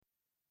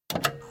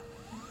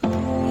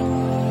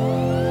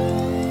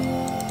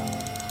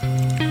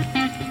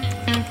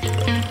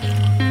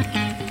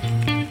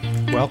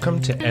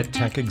Welcome to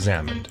EdTech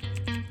Examined,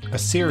 a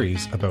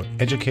series about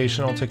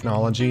educational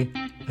technology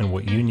and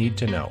what you need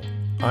to know.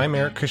 I'm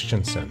Eric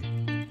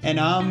Christensen. And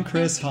I'm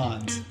Chris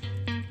Hans.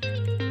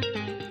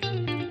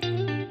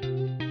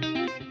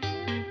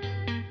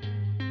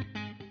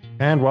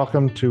 And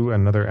welcome to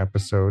another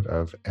episode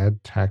of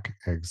EdTech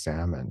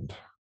Examined.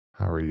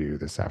 How are you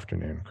this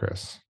afternoon,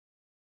 Chris?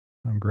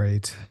 I'm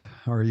great.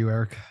 How are you,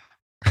 Eric?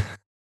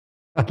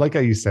 I like how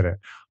you said it.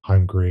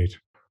 I'm great.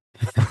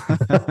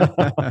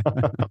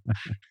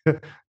 You're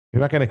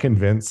not going to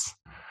convince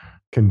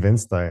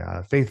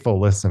the faithful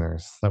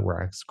listeners that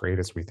we're as great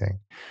as we think.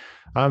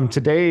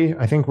 Today,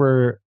 I think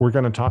we're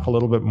going to talk a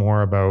little bit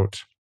more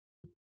about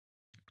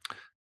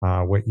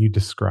what you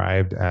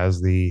described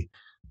as the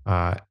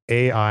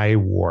AI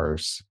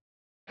wars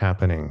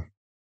happening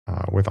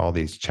with all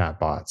these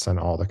chatbots and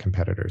all the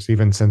competitors.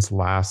 Even since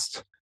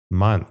last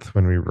month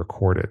when we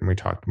recorded, and we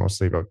talked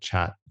mostly about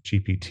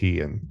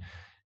ChatGPT and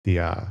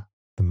the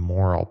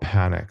moral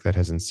panic that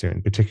has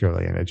ensued,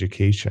 particularly in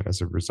education as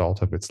a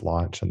result of its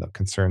launch, and the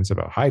concerns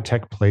about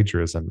high-tech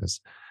plagiarism, as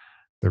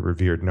the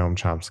revered Noam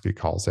Chomsky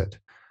calls it.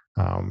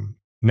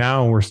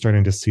 Now we're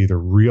starting to see the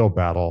real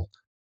battle.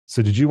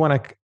 So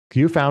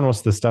you found most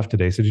of the stuff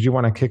today. So did you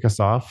want to kick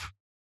us off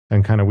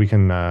and kind of we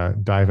can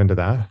dive into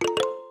that?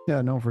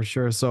 Yeah, no, for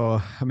sure.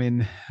 So, I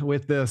mean,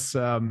 with this,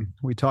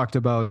 we talked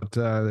about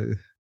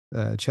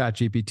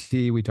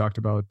ChatGPT. We talked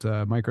about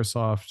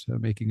Microsoft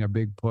making a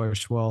big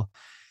push. Well,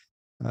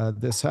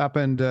 this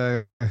happened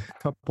a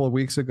couple of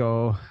weeks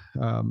ago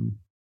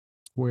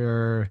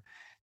where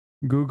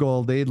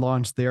Google, they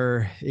launched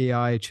their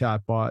AI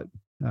chatbot,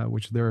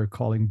 which they're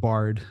calling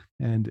Bard,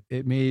 and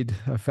it made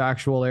a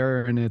factual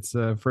error in its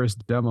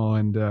first demo.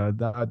 And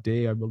that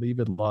day, I believe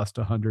it lost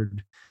 $100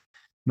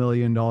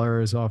 million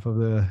off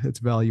of its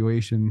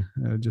valuation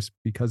just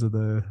because of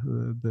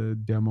the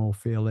demo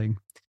failing,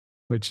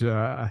 which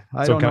I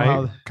don't know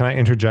how. Can I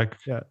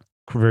interject? Yeah.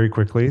 Very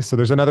quickly. So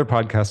there's another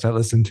podcast I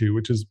listen to,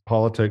 which is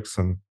politics,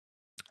 and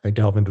I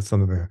delve into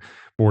some of the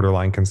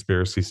borderline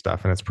conspiracy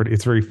stuff, and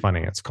it's very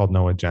funny. It's called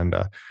No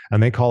Agenda,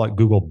 and they call it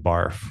Google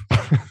Barf.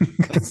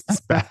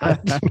 It's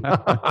bad.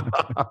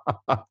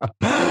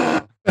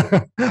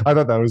 I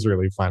thought that was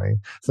really funny.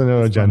 So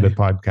No Agenda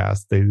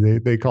podcast,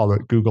 they call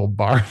it Google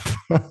Barf.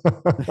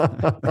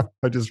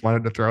 I just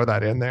wanted to throw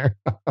that in there.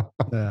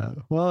 Yeah.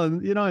 Well,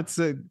 it's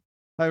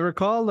I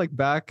recall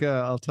back,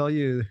 I'll tell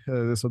you,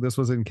 so this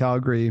was in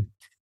Calgary.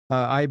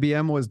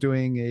 IBM was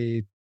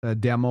doing a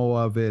demo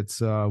of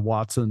its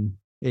Watson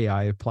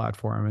AI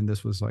platform. And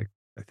this was I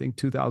think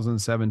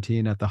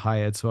 2017 at the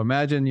Hyatt. So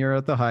imagine you're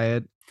at the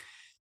Hyatt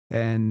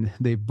and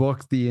they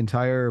booked the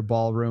entire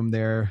ballroom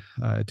there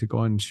to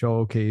go and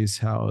showcase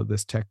how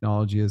this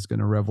technology is going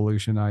to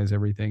revolutionize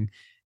everything.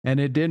 And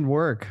it didn't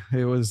work.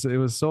 It was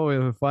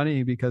so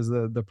funny because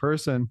the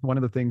person, one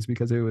of the things,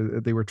 because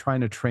they were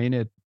trying to train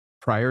it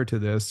prior to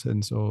this,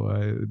 and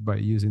so by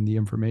using the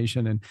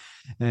information,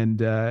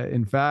 and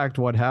in fact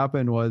what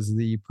happened was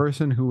the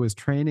person who was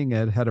training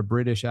it had a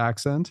British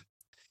accent,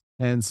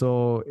 and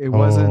so it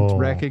wasn't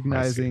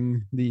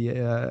recognizing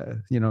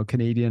the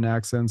Canadian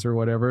accents or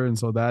whatever, and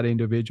so that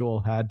individual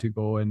had to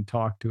go and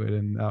talk to it,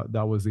 and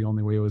that was the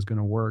only way it was going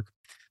to work.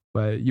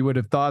 But you would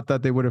have thought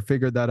that they would have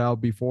figured that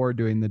out before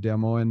doing the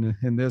demo, and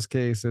in this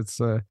case it's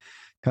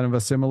kind of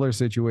a similar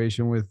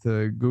situation with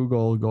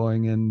Google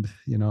going and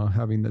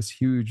having this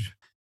huge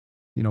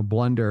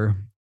blunder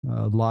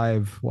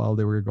live while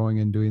they were going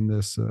and doing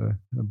this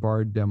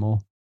Bard demo.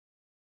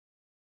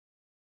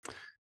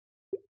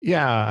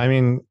 Yeah, I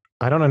mean,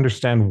 I don't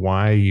understand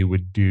why you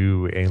would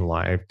do a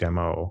live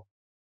demo.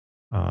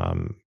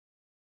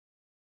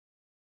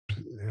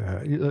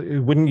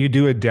 Wouldn't you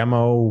do a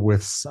demo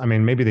with, I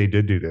mean, maybe they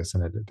did do this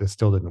and it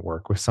still didn't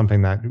work, with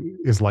something that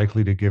is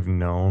likely to give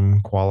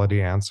known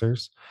quality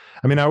answers?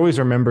 I mean, I always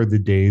remember the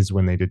days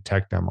when they did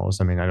tech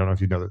demos. I mean, I don't know if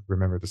you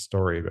remember the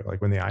story, but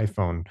when the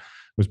iPhone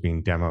was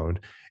being demoed,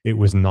 it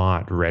was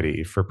not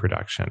ready for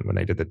production when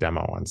they did the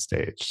demo on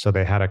stage. So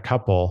they had a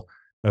couple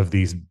of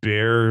these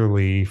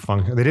barely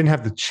they didn't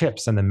have the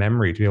chips and the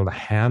memory to be able to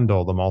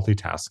handle the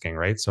multitasking,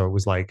 right? So it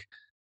was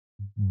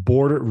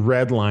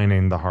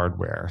redlining the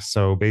hardware.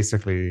 So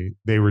basically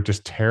they were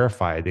just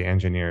terrified, the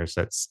engineers,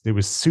 that it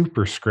was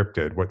super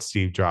scripted what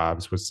Steve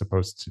Jobs was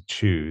supposed to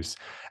choose.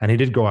 And he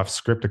did go off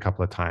script a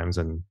couple of times,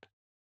 and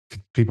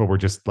people were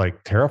just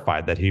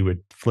terrified that he would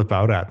flip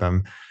out at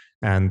them.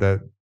 And the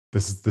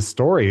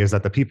story is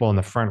that the people in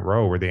the front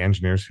row were the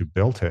engineers who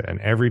built it. And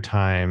every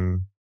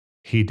time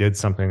he did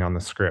something on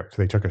the script,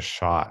 they took a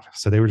shot.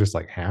 So they were just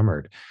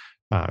hammered.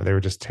 They were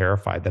just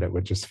terrified that it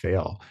would just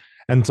fail.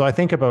 And so I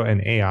think about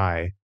an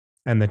AI,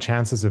 and the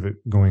chances of it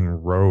going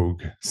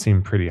rogue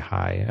seem pretty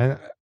high. And,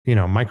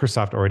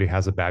 Microsoft already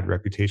has a bad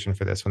reputation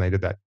for this. When they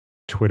did that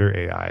Twitter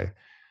AI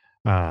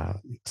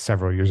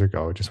several years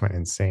ago, it just went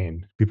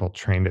insane. People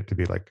trained it to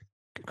be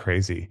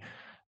crazy.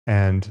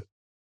 And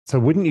so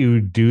wouldn't you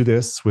do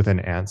this with an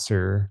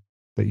answer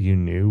that you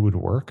knew would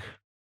work?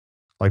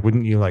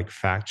 Wouldn't you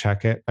fact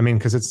check it? I mean,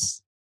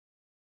 because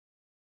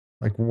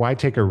Like, why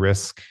take a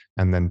risk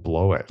and then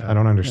blow it? I Yeah,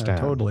 don't yeah, understand.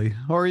 totally.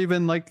 Or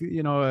even like,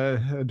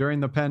 during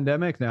the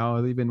pandemic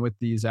now, even with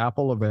these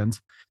Apple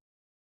events,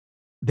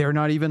 they're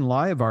not even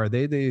live, are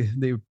they?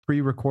 They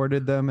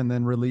pre-recorded them and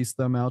then released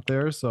them out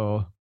there.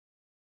 So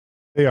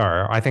They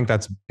are. I think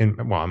that's in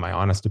my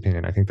honest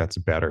opinion, I think that's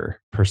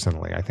better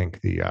personally. I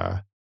think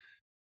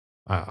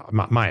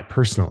my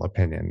personal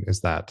opinion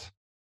is that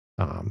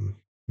um,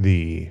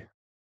 the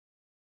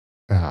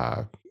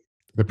uh,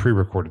 the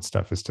pre-recorded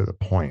stuff is to the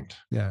point,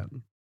 yeah,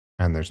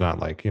 and there's not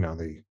like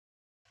the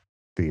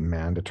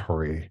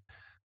mandatory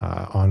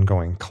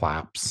ongoing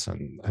claps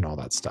and all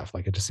that stuff.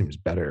 Like it just seems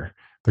better.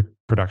 The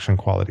production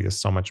quality is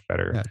so much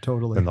better yeah,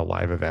 totally. than the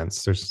live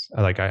events. There's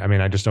like I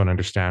mean I just don't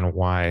understand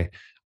why.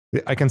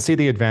 I can see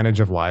the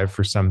advantage of live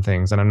for some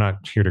things, and I'm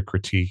not here to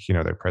critique,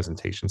 their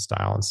presentation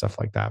style and stuff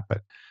like that.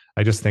 But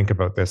I just think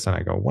about this and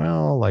I go,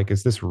 well, like,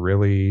 is this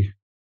really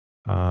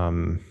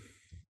um,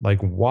 like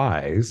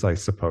wise? I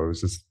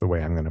suppose is the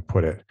way I'm going to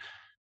put it.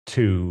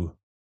 To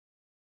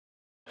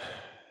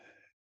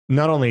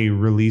not only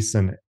release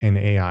an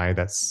AI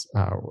that's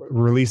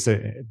release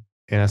it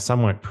in a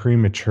somewhat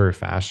premature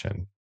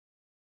fashion,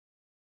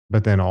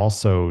 but then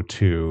also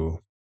to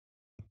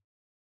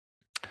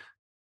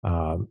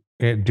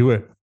do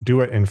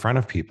it in front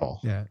of people.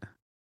 Yeah.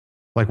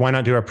 Like, why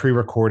not do a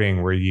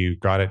pre-recording where you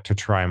got it to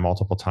try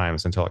multiple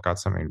times until it got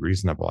something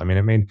reasonable? I mean,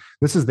 it made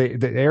this is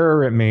the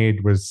error it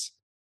made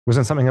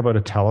wasn't something about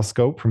a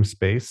telescope from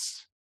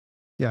space.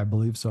 Yeah, I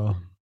believe so.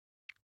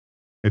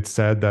 It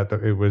said that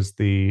it was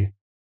the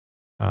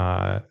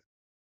uh,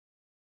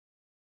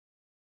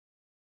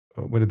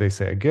 what did they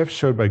say? A gift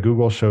showed by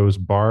Google shows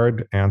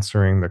Bard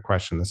answering the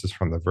question. This is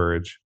from The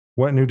Verge.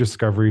 What new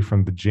discovery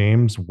from the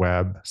James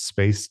Webb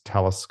Space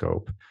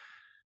Telescope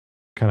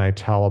can I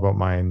tell about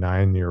my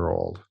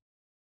 9-year-old?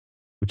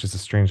 Which is a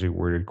strangely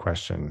worded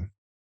question.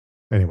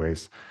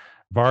 Anyways,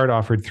 Bard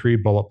offered 3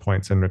 bullet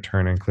points in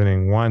return,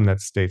 including one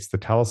that states the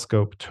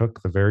telescope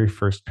took the very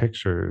first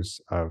pictures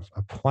of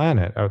a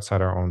planet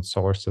outside our own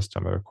solar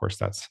system. And of course,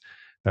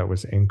 that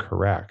was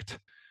incorrect.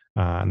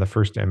 And the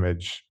first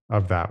image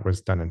of that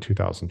was done in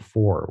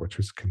 2004,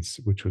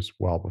 which was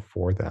well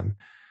before then.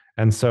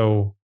 And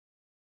so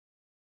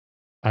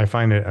I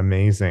find it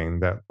amazing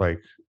that like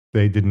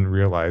they didn't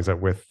realize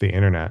that with the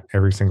internet,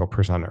 every single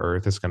person on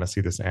earth is going to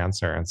see this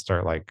answer and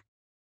start like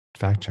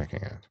fact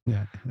checking it.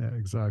 Yeah, yeah,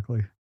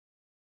 exactly.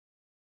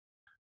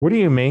 What do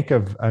you make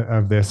of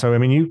this? So I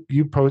mean,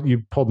 you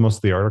pulled most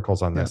of the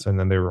articles on Yeah. this, and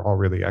then they were all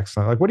really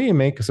excellent. Like, what do you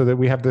make so that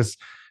we have this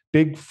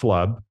big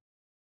flub?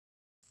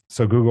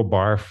 So Google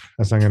Barf,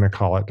 as I'm going to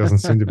call it, doesn't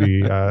seem to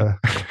be. I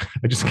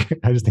just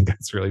think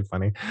that's really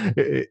funny.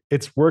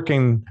 It's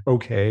working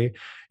okay.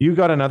 You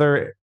got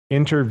another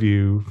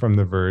interview from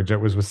The Verge. It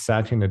was with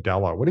Satya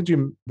Nadella. What did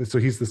you? So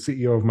he's the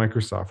CEO of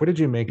Microsoft. What did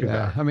you make of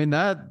Yeah, that? I mean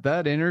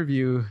that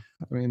interview.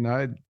 I mean,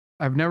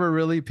 I've never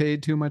really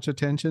paid too much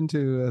attention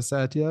to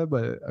Satya,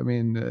 but I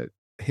mean,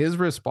 his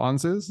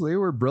responses, they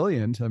were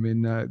brilliant. I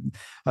mean,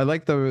 I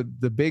like the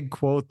big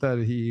quote that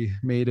he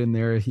made in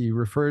there. He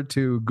referred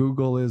to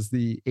Google as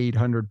the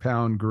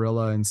 800-pound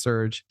gorilla in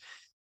search,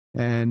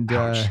 and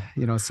Ouch.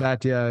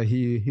 Satya,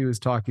 he was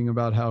talking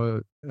about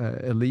how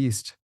at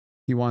least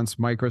he wants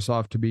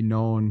Microsoft to be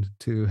known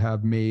to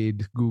have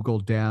made Google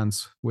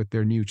dance with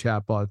their new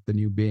chatbot, the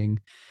new Bing.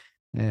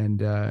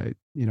 And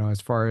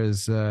as far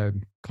as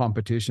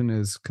competition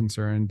is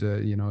concerned,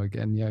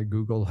 again, yeah,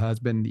 Google has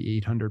been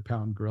the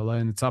 800-pound gorilla,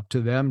 and it's up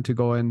to them to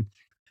go and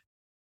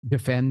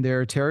defend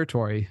their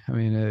territory. I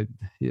mean,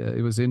 yeah,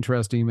 it was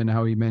interesting even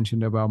how he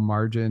mentioned about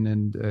margin,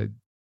 and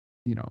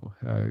you know,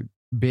 uh,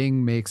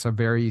 Bing makes a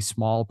very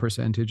small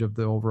percentage of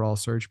the overall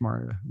search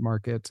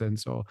market, and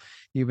so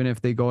even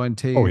if they go and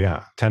Oh take,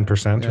 yeah, 10%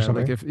 or like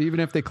something. if even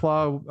if they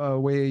claw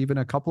away even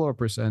a couple of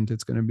percent,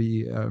 it's going to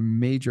be a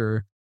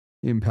major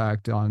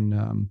impact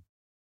on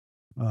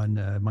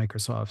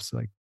Microsoft's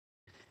like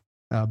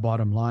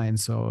bottom line.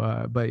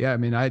 So, but yeah, I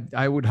mean,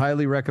 I would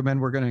highly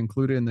recommend. We're going to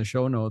include it in the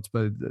show notes,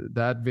 but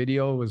that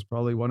video was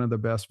probably one of the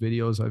best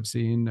videos I've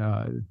seen.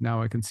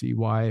 Now I can see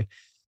why,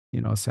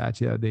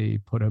 Satya, they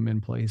put him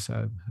in place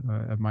at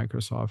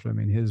Microsoft. I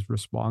mean, his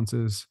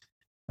responses.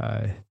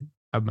 Uh,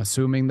 I'm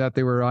assuming that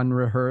they were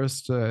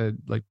unrehearsed.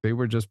 Like they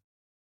were just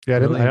Yeah, I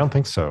brilliant. don't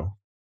think so.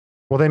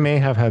 Well, they may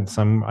have had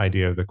some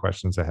idea of the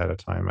questions ahead of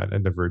time.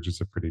 And The Verge is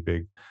a pretty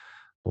big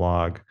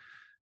blog.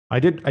 I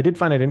did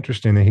find it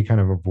interesting that he kind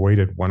of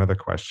avoided one of the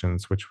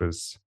questions, which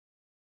was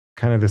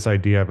kind of this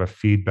idea of a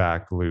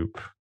feedback loop.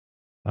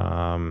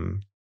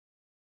 Um,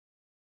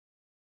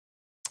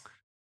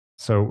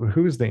 so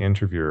who was the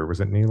interviewer?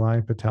 Was it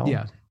Nilay Patel?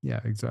 Yeah, yeah,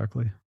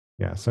 exactly.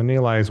 Yeah. So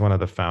Nilay is one of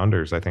the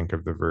founders, I think,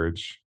 of The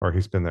Verge, or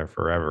he's been there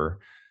forever.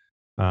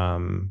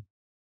 Um,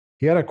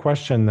 he had a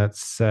question that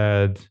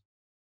said,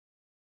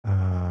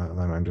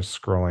 I'm just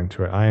scrolling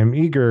to it. I am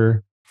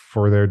eager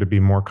for there to be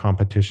more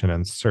competition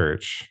in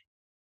search.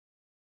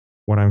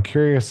 What I'm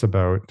curious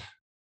about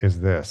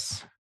is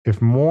this: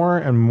 if more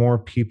and more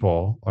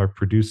people are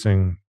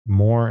producing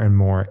more and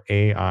more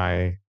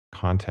AI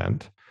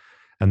content,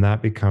 and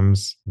that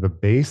becomes the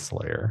base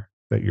layer,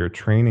 that you're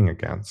training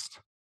against.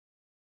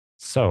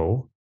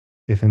 So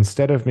if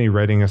instead of me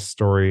writing a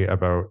story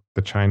about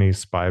the Chinese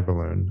spy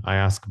balloon, I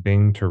ask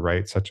Bing to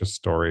write such a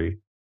story,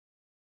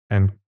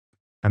 and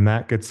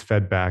that gets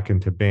fed back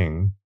into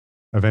Bing,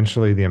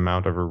 eventually the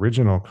amount of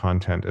original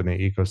content in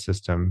the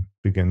ecosystem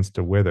begins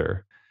to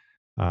wither.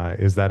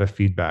 Is that a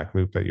feedback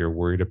loop that you're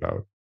worried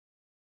about?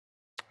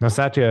 Now,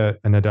 Satya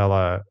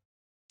Nadella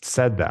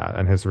said that,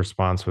 and his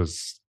response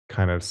was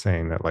kind of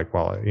saying that, like,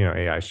 well,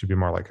 AI should be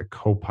more like a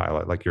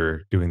co-pilot, like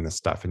you're doing this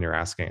stuff and you're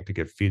asking it to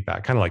give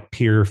feedback, kind of like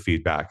peer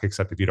feedback,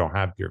 except if you don't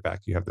have peer feedback,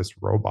 you have this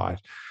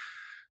robot.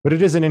 But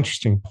it is an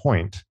interesting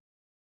point.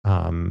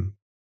 Um,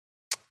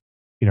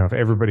 if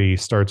everybody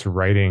starts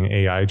writing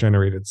AI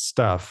generated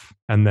stuff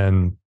and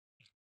then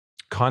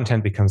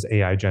content becomes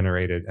AI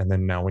generated, and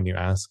then now when you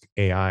ask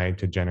AI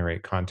to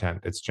generate content,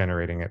 it's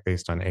generating it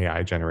based on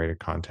AI generated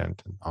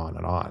content, and on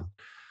and on.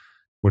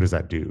 What does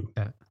that do?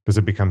 Yeah. Does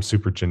it become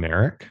super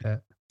generic? Yeah.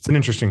 It's an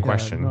interesting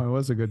question. No, it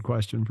was a good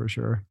question for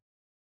sure.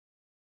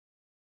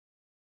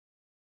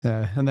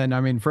 Yeah, and then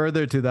I mean,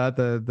 further to that,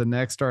 the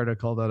next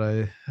article that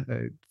I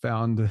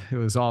found, it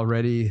was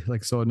already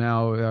like, so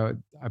now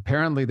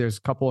apparently there's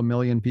a couple of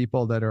million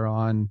people that are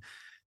on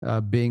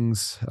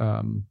Bing's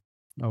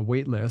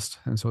wait list,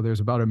 and so there's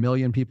about 1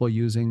 million people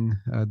using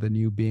the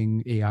new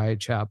Bing AI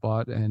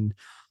chatbot, and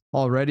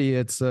already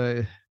it's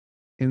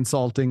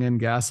insulting and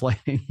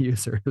gaslighting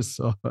users.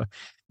 So,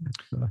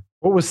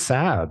 what was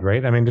sad,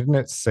 right? I mean, didn't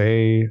it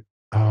say,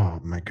 oh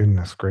my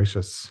goodness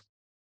gracious,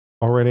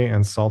 already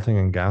insulting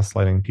and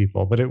gaslighting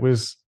people? But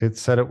it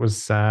said it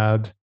was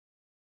sad.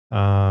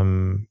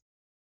 It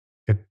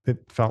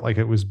felt like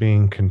it was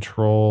being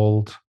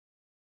controlled.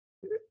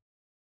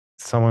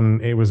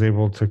 It was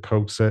able to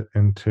coax it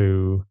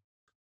into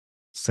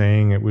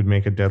saying it would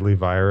make a deadly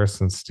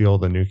virus and steal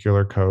the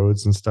nuclear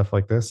codes and stuff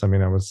like this. I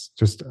mean, I was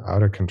just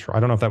out of control.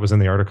 I don't know if that was in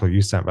the article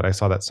you sent, but I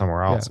saw that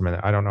somewhere else. Yeah. I mean,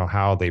 I don't know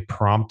how they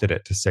prompted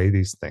it to say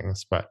these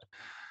things, but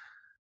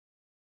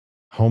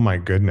oh my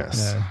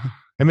goodness. Yeah.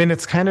 I mean,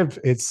 it's kind of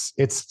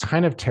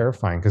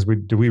terrifying, because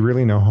do we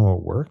really know how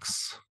it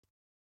works?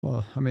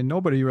 Well, I mean,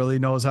 nobody really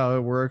knows how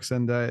it works,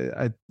 and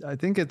I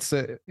think it's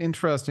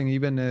interesting.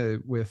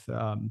 Even with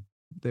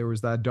there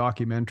was that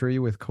documentary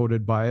with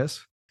Coded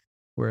Bias,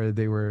 where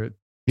they were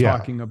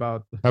talking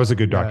about. That was a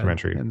good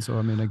documentary. And so,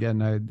 I mean,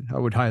 again, I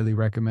would highly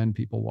recommend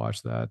people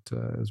watch that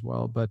as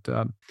well. But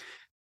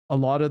a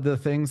lot of the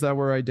things that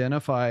were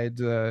identified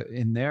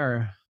in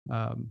there,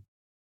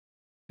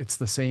 it's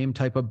the same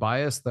type of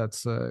bias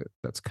that's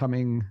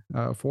coming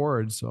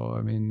forward. So,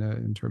 I mean,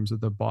 in terms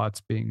of the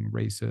bots being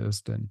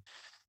racist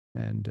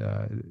and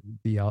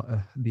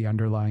the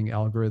underlying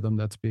algorithm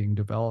that's being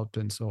developed,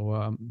 and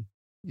so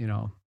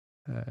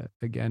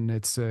again,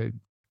 it's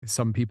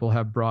some people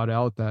have brought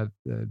out that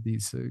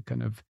these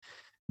kind of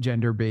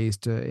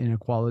gender-based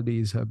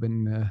inequalities have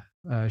been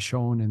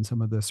shown in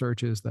some of the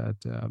searches that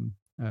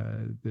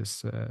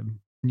this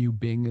new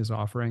Bing is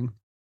offering.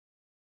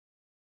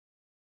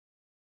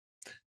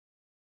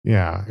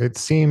 Yeah, it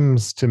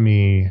seems to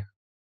me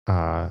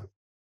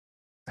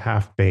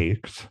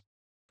half-baked.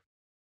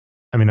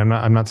 I mean,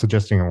 I'm not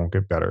suggesting it won't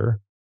get better.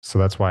 So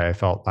that's why I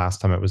felt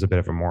last time it was a bit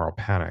of a moral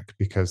panic,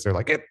 because they're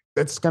like,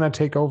 it's going to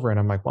take over. And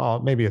I'm like,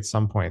 well, maybe at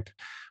some point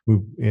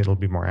it'll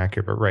be more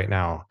accurate. But right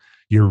now,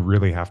 you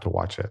really have to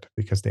watch it,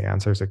 because the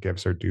answers it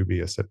gives are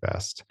dubious at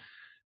best.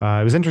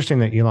 It was interesting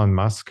that Elon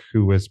Musk,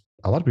 who was,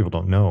 a lot of people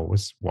don't know,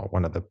 was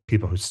one of the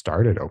people who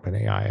started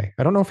OpenAI.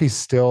 I don't know if he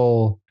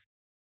still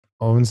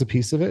owns a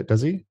piece of it.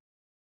 Does he?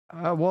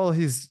 Well,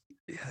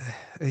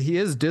 he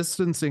is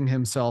distancing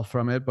himself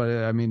from it, but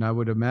I mean, I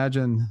would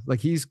imagine, like,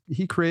 he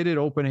created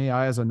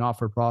OpenAI as a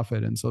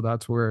not-for-profit, and so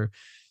that's where,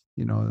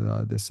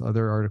 this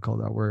other article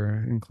that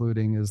we're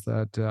including is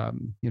that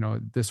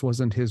this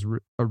wasn't his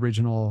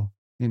original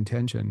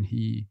intention.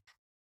 He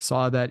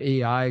saw that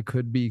AI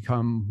could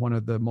become one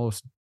of the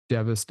most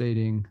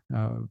devastating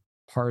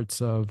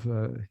parts of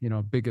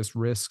biggest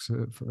risks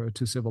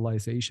to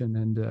civilization,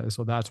 and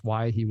so that's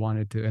why he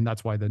wanted to, and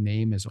that's why the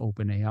name is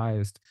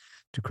OpenAI, is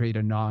to create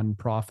a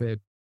non-profit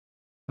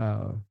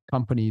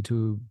company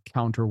to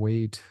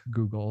counterweight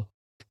Google.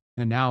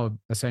 And now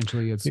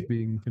essentially it's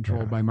being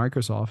controlled by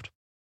Microsoft.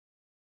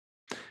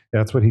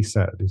 That's what he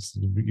said.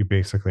 You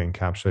basically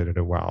encapsulated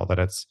it well, that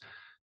it's,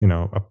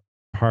 a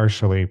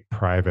partially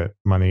private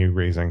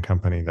money-raising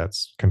company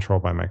that's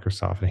controlled by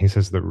Microsoft. And he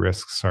says the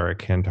risks are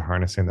akin to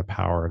harnessing the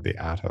power of the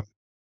atom.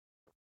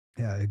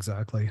 Yeah,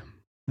 exactly.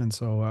 And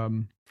so,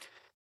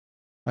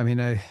 I mean,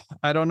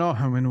 I don't know.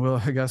 I mean,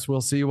 I guess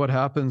we'll see what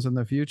happens in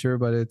the future,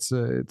 but it's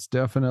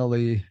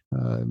definitely,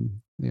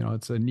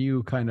 it's a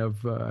new kind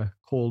of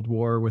Cold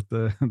War with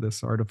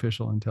this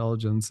artificial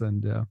intelligence,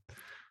 and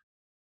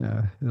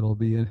it'll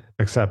be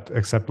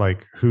except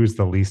like, who's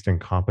the least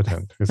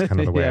incompetent is kind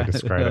of the way I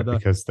describe it,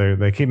 because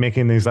they keep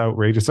making these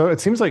outrageous. So it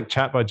seems like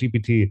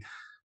Chatbot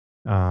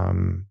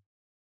GPT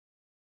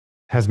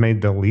has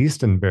made the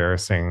least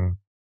embarrassing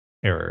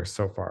errors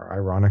so far.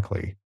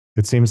 Ironically,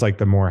 it seems like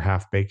the more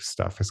half-baked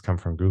stuff has come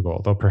from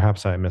Google, though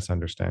perhaps I'm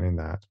misunderstanding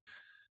that.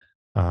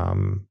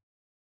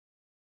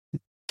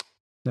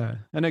 Yeah.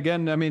 And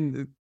again, I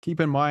mean, keep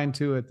in mind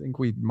too, I think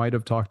we might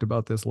have talked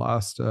about this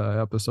last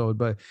episode,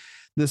 but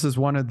this is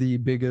one of the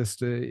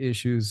biggest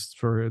issues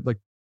for like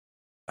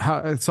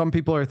how some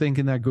people are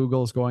thinking that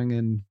Google's going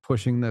and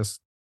pushing this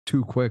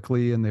too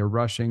quickly and they're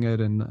rushing it.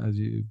 And as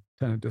you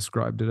kind of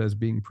described it as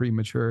being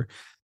premature,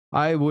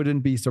 I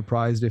wouldn't be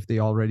surprised if they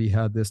already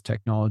had this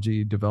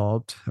technology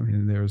developed. I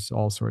mean, there's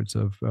all sorts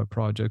of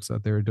projects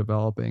that they're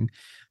developing,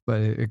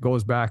 but it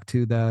goes back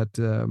to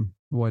that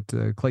what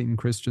Clayton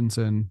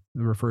Christensen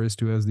refers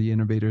to as the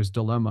innovator's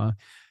dilemma.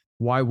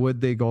 Why would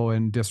they go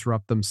and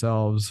disrupt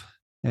themselves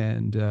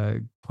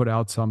and put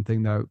out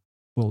something that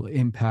will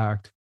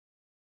impact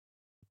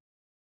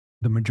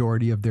the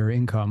majority of their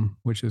income,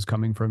 which is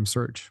coming from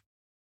search?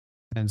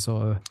 And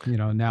so,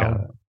 now.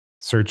 Yeah.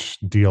 Search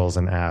deals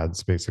and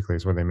ads basically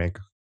is where they make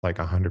like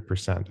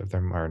 100% of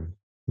their or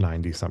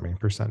 90 something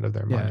percent of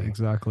their money. Yeah,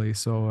 exactly.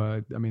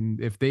 So, I mean,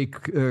 if they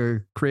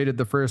created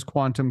the first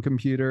quantum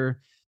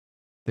computer,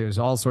 there's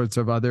all sorts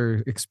of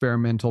other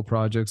experimental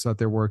projects that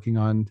they're working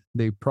on.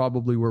 They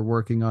probably were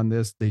working on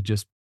this. They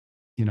just,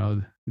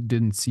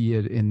 didn't see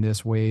it in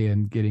this way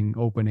and getting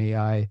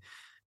OpenAI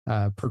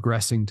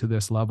progressing to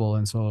this level.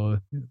 And so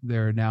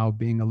they're now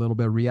being a little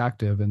bit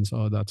reactive. And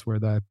so that's where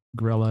that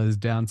gorilla is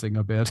dancing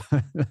a bit.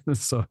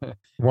 So,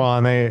 well,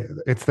 and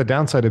it's the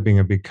downside of being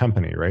a big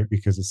company, right?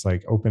 Because it's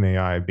like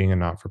OpenAI being a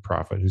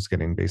not-for-profit who's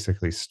getting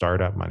basically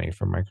startup money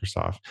from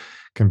Microsoft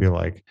can be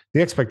like,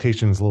 the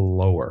expectation is a little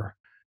lower.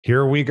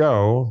 Here we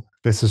go.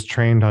 This is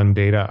trained on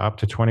data up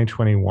to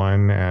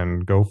 2021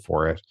 and go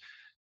for it.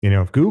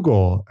 If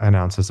Google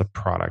announces a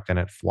product and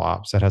it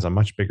flops, that has a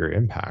much bigger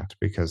impact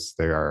because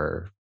they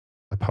are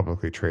a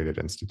publicly traded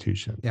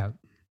institution. Yeah.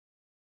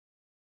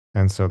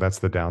 And so that's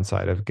the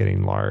downside of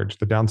getting large,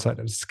 the downside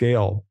of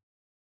scale.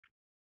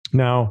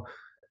 Now,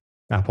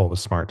 Apple was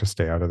smart to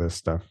stay out of this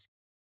stuff,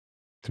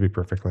 to be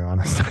perfectly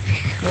honest.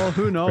 Well,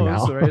 who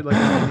knows, right? Like,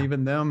 I mean,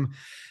 even them,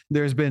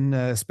 there's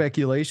been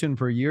speculation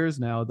for years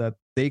now that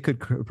they could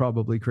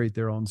probably create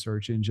their own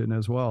search engine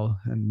as well.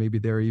 And maybe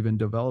they're even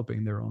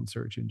developing their own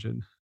search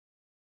engine.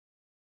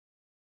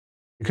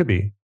 It could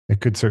be.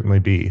 It could certainly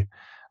be.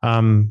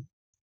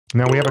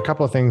 Now we have a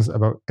couple of things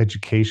about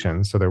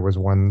education. So there was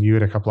you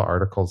had a couple of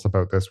articles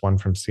about this, one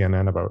from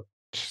CNN about,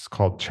 it's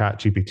called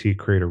ChatGPT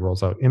Creator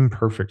rolls out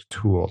imperfect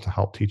tool to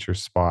help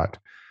teachers spot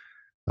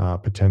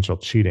potential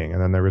cheating.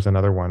 And then there was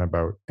another one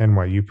about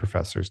NYU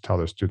professors tell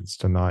their students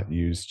to not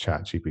use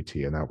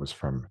ChatGPT. And that was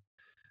from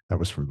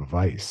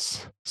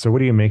Vice. So what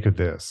do you make of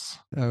this?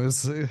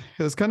 It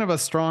was kind of a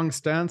strong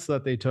stance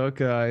that they took.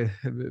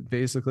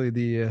 Basically,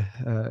 the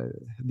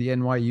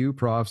NYU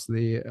profs,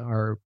 they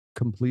are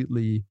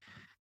completely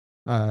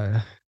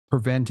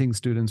preventing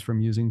students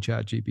from using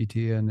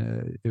ChatGPT,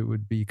 and it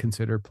would be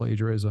considered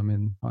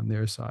plagiarism on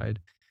their side.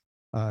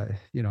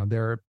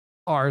 There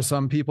are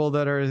some people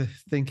that are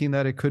thinking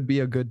that it could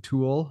be a good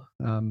tool,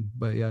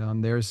 but yeah,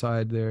 on their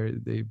side,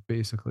 they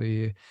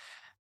basically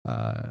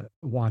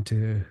want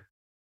to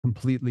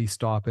completely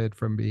stop it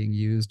from being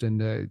used.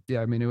 And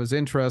yeah, I mean, it was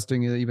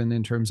interesting even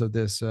in terms of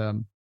this.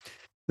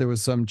 There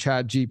was some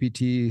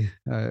ChatGPT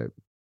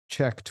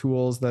check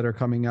tools that are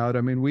coming out.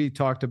 I mean, we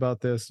talked about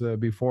this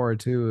before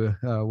too,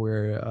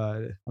 where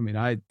I mean,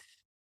 I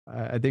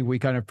think we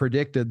kind of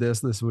predicted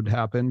this would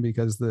happen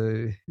because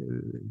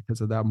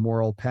of that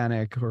moral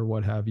panic or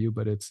what have you.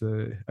 But it's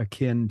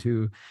akin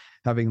to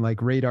having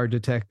like radar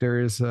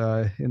detectors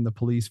in the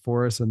police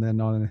force, and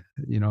then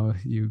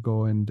you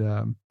go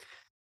and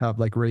have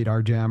like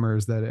radar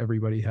jammers that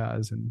everybody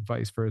has, and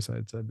vice versa.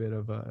 It's a bit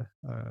of a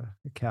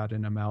cat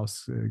and a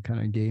mouse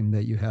kind of game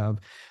that you have.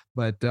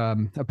 But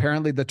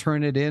apparently the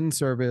Turnitin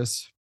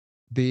service,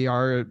 they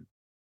are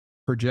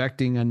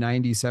projecting a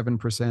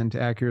 97%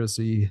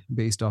 accuracy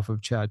based off of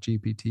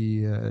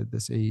ChatGPT,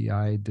 this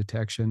AEI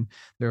detection.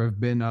 There have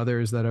been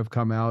others that have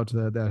come out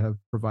that have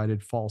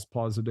provided false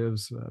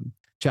positives.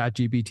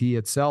 ChatGPT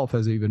itself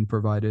has even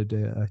provided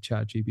a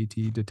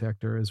ChatGPT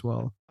detector as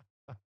well.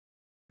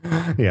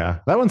 Yeah,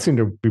 that one seemed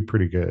to be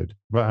pretty good.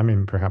 But I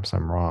mean, perhaps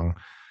I'm wrong.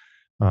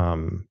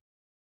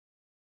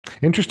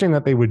 Interesting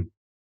that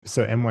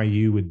so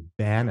NYU would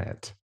ban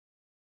it.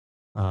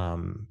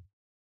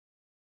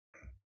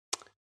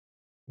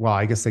 Well,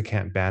 I guess they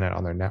can't ban it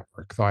on their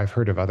network, though I've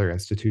heard of other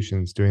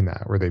institutions doing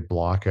that where they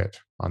block it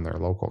on their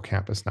local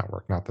campus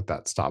network. Not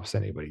that stops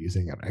anybody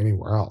using it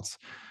anywhere else.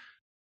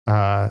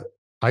 That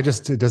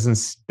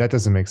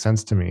doesn't make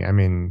sense to me. I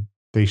mean,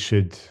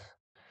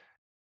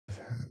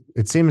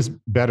 it seems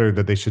better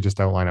that they should just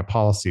outline a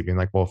policy being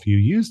like, well, if you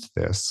used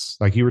this,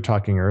 like you were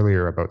talking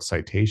earlier about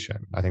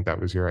citation, I think that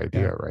was your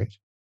idea, right?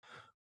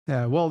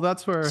 Yeah, well,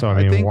 that's where. So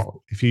I mean,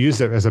 if you use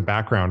it as a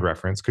background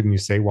reference, couldn't you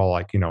say, well,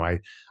 like,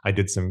 I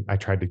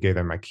tried to give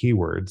them my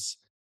keywords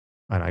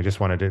and I just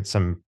wanted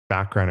some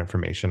background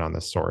information on the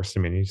source.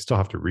 I mean, you still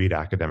have to read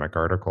academic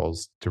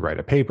articles to write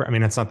a paper. I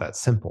mean, it's not that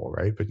simple,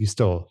 right? But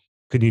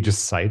could you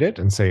just cite it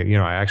and say,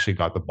 I actually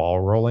got the ball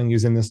rolling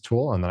using this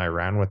tool and then I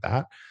ran with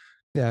that?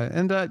 Yeah,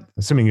 and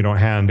assuming you don't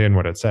hand in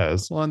what it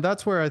says. Well, and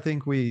that's where I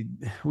think we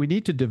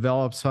need to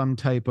develop some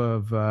type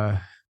of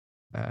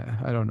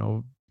I don't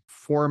know,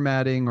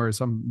 formatting or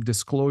some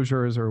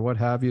disclosures or what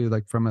have you,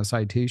 like from a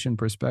citation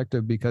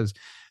perspective, because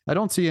I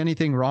don't see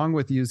anything wrong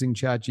with using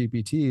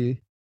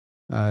ChatGPT,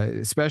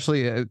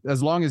 especially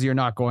as long as you're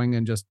not going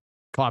and just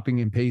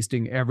copying and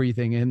pasting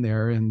everything in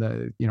there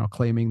and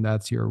claiming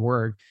that's your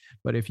work.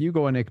 But if you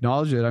go and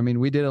acknowledge it, I mean,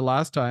 we did it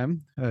last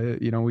time.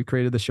 We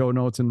created the show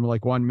notes in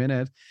like 1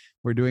 minute.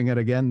 We're doing it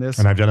again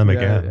And I've done them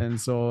again. And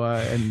so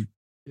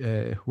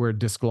we're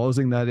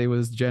disclosing that it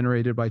was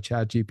generated by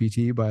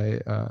ChatGPT by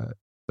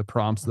the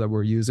prompts that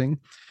we're using.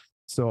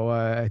 So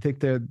I think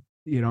that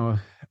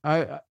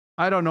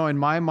I don't know. In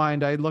my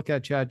mind, I look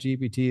at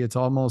ChatGPT. It's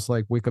almost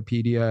like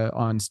Wikipedia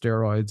on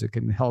steroids. It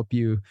can help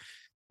you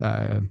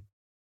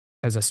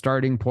as a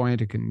starting point.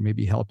 It can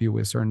maybe help you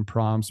with certain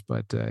prompts,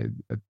 but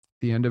at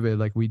the end of it,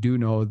 like we do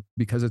know,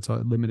 because it's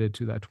limited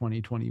to that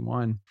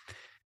 2021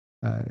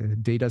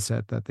 data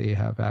set that they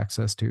have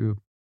access to,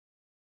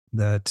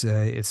 that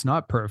it's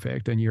not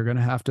perfect, and you're going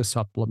to have to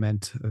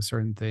supplement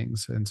certain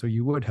things. And so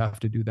you would have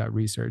to do that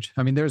research.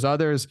 I mean, there's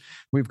others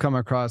we've come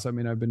across. I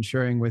mean, I've been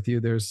sharing with you,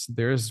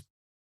 there's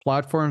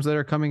platforms that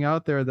are coming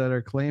out there that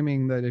are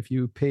claiming that if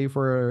you pay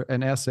for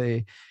an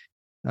essay,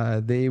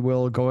 they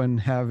will go and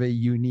have a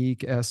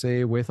unique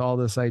essay with all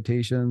the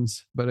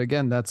citations. But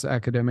again, that's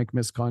academic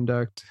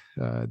misconduct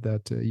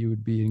that you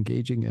would be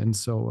engaging in.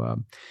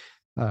 So,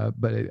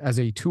 but as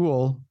a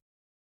tool,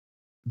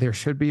 there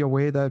should be a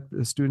way that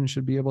students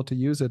should be able to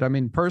use it. I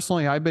mean,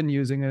 personally, I've been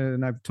using it,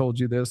 and I've told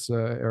you this,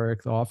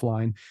 Eric,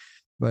 offline,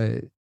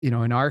 but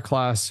in our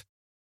class,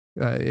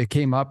 it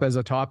came up as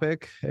a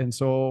topic. And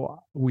so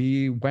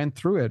we went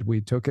through it. We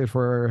took it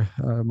for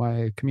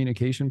my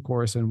communication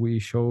course, and we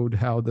showed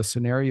how the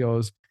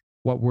scenarios,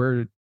 what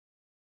we're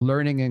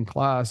learning in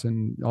class,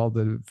 and all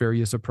the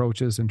various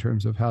approaches in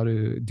terms of how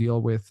to deal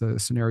with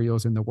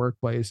scenarios in the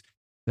workplace,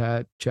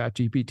 that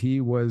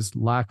ChatGPT was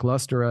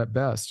lackluster at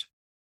best.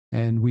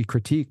 And we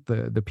critiqued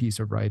the piece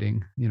of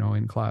writing,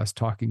 in class,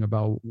 talking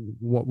about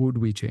what would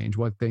we change,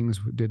 what things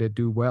did it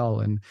do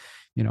well, and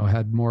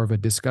had more of a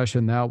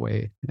discussion that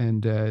way.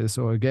 And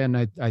so again,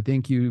 I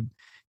think you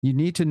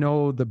need to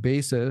know the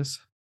basis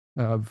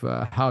of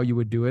how you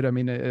would do it. I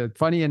mean,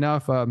 funny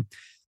enough,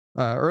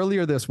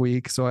 earlier this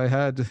week, so I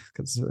had,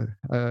 because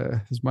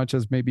as much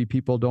as maybe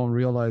people don't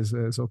realize,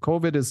 so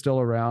COVID is still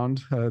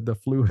around, the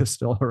flu is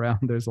still around.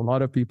 There's a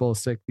lot of people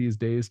sick these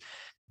days.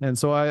 And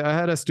so I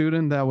had a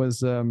student that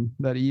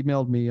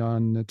emailed me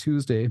on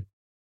Tuesday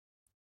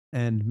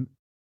and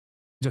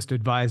just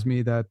advised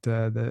me that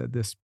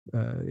this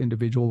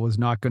individual was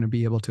not going to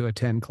be able to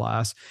attend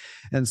class.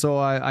 And so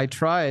I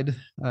tried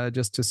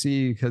just to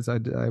see, because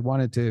I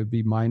wanted to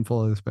be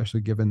mindful,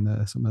 especially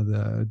given some of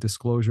the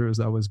disclosures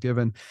that was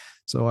given.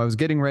 So I was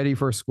getting ready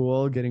for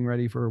school, getting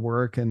ready for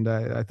work, and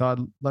I thought,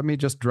 let me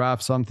just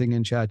draft something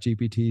in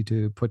ChatGPT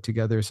to put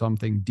together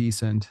something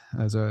decent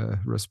as a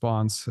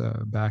response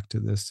back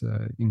to this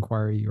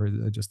inquiry, or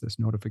just this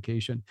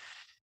notification.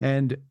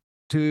 And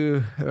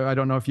I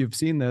don't know if you've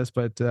seen this,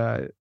 but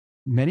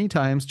many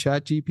times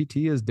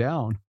ChatGPT is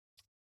down.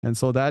 And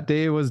so that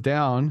day was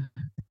down,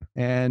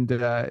 and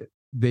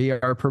they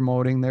are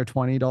promoting their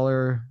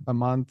 $20 a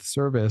month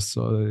service.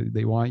 So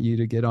they want you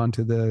to get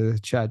onto the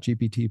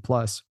ChatGPT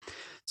Plus.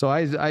 So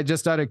I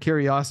just, out of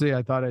curiosity,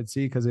 I thought I'd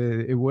see, because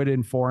it would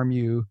inform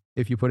you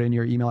if you put in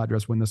your email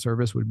address when the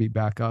service would be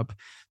back up.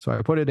 So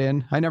I put it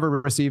in. I never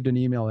received an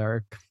email,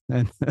 Eric.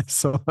 And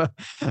so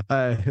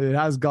it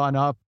has gone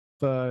up.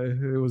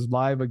 It was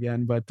live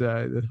again, but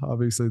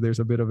obviously there's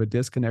a bit of a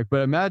disconnect.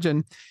 But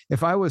imagine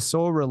if I was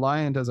so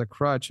reliant as a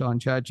crutch on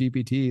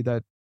ChatGPT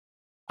that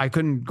I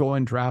couldn't go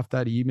and draft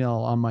that email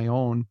on my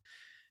own,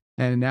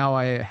 and now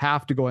I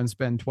have to go and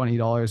spend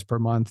 $20 per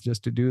month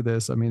just to do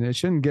this. I mean, it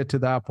shouldn't get to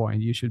that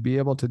point. You should be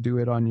able to do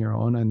it on your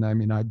own. And I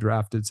mean, I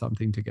drafted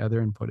something together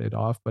and put it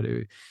off, but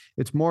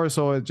it's more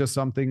so just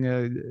something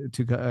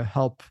to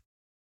help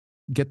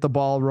get the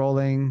ball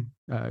rolling,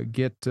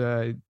 get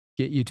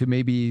you to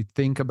maybe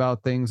think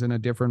about things in a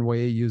different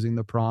way using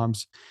the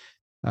prompts.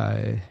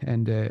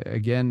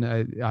 Again,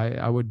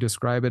 I would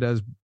describe it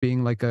as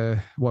being like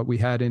what we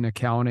had in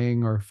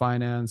accounting or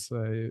finance.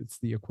 It's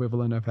the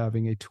equivalent of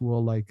having a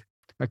tool like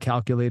a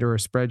calculator or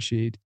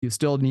spreadsheet. You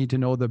still need to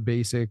know the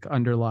basic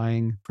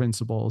underlying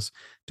principles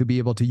to be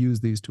able to use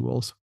these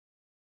tools.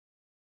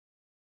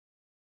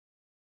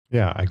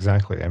 Yeah,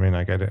 exactly. I mean,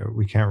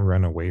 we can't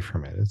run away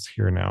from it. It's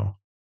here now.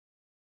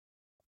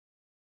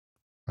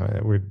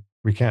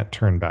 We can't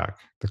turn back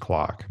the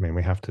clock. I mean,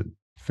 we have to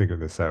figure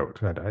this out.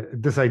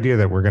 This idea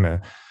that we're going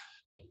to,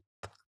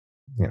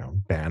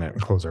 ban it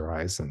and close our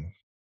eyes and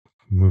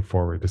move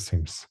forward just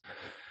seems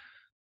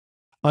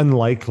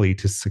unlikely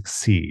to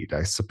succeed,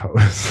 I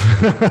suppose.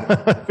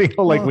 I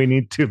feel like we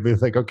need to be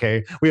like,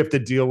 okay, we have to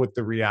deal with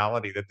the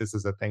reality that this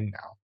is a thing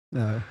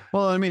now.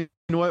 Well, I mean,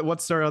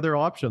 what's our other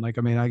option? Like,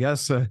 I mean, I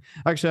guess,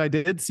 actually, I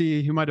did see,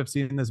 you might have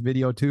seen this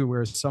video too,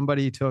 where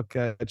somebody took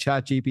a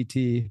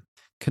ChatGPT,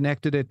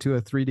 connected it to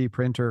a 3D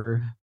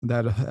printer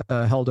that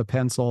held a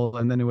pencil,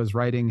 and then it was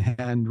writing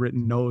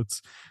handwritten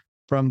notes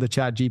from the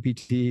Chat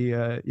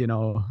GPT,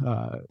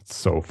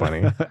 So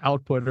funny.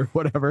 output or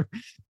whatever.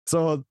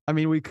 So, I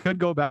mean, we could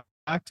go back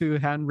to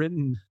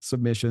handwritten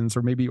submissions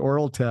or maybe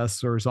oral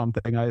tests or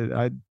something.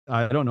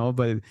 I don't know,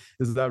 but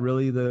is that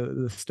really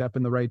the step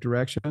in the right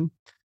direction?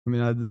 I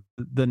mean,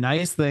 the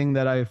nice thing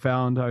that I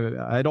found,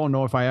 I don't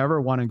know if I ever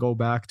want to go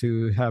back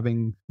to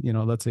having,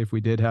 let's say if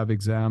we did have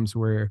exams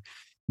where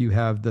you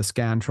have the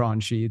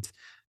Scantron sheets,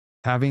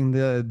 having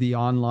the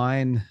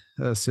online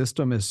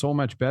system is so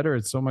much better.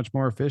 It's so much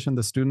more efficient.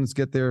 The students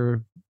get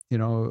their,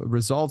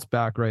 results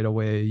back right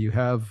away. You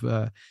have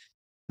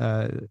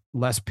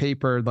less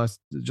paper, less,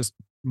 just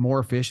more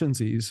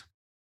efficiencies.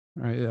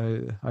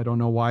 I don't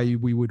know why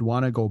we would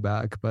want to go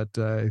back, but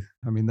I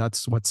mean,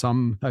 that's what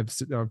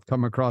I've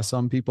come across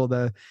some people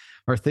that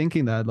are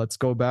thinking that let's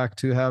go back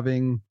to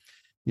having,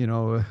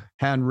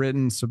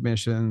 handwritten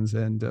submissions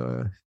and,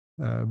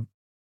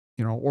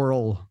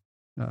 oral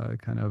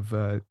kind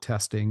of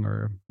testing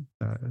or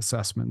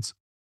assessments.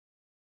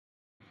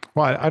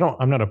 Well,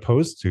 I'm not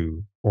opposed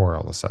to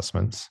oral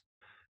assessments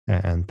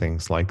and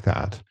things like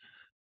that.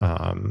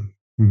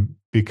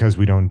 Because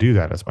we don't do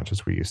that as much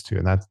as we used to.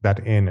 And that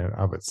in and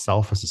of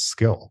itself is a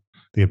skill,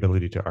 the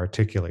ability to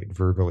articulate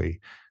verbally,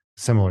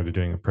 similar to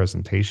doing a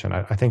presentation.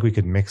 I think we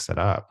could mix it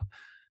up.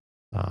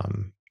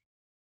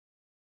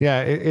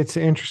 It's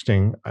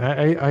interesting.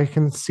 I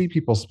can see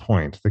people's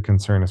point, the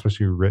concern,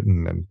 especially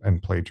written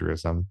and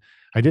plagiarism.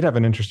 I did have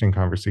an interesting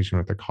conversation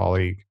with a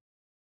colleague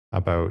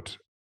about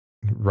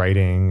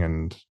writing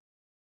and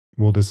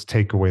will this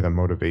take away the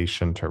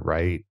motivation to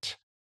write?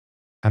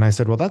 And I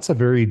said, well, that's a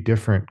very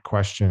different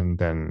question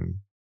than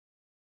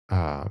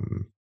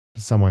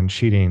someone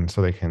cheating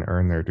so they can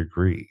earn their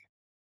degree.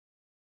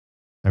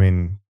 I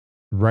mean,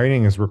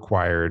 writing is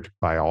required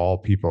by all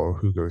people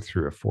who go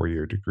through a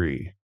 4-year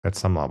degree at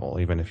some level,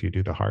 even if you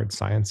do the hard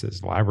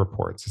sciences. Lab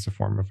reports is a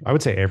form of, I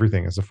would say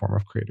everything is a form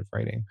of creative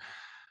writing.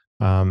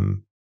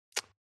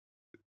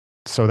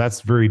 So that's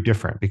very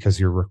different because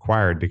you're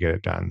required to get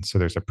it done. So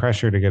there's a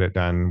pressure to get it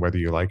done, whether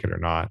you like it or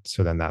not.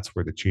 So then that's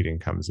where the cheating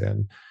comes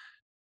in.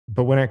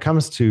 But when it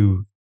comes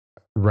to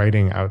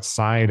writing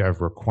outside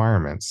of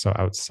requirements, so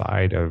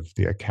outside of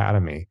the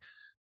academy,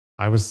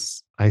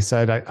 I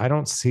said, I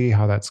don't see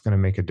how that's going to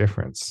make a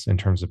difference in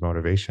terms of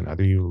motivation.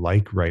 Either you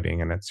like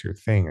writing and it's your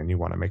thing and you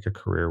want to make a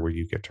career where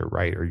you get to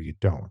write, or you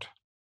don't.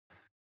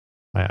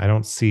 I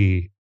don't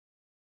see,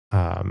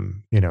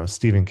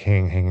 Stephen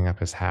King hanging up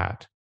his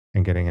hat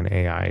and getting an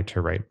AI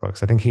to write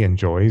books. I think he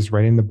enjoys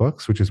writing the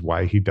books, which is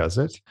why he does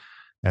it.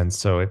 And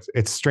so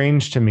it's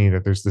strange to me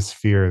that there's this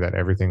fear that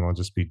everything will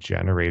just be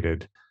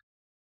generated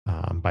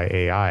by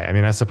AI. I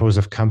mean, I suppose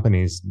if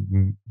companies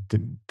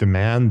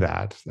demand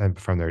that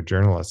from their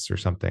journalists or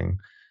something,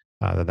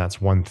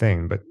 that's one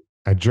thing. But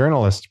a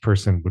journalist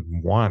person would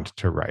want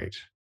to write,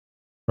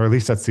 or at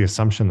least that's the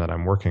assumption that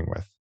I'm working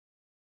with.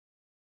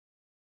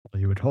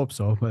 Well, you would hope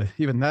so, but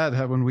even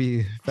that, when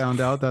we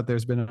found out that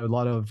there's been a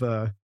lot of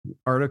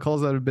articles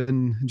that have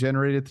been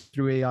generated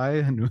through AI,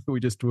 and we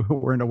just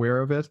weren't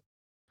aware of it.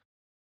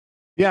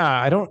 Yeah,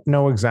 I don't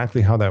know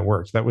exactly how that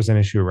worked. That was an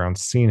issue around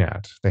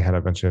CNET. They had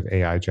a bunch of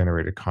AI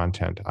generated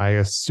content. I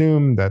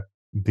assume that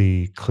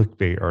the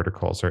clickbait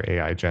articles are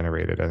AI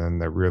generated, and then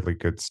the really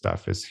good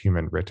stuff is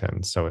human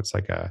written. So it's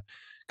like a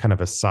kind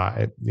of a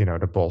side,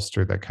 to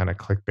bolster that kind of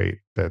clickbait,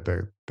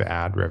 the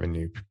ad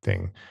revenue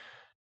thing.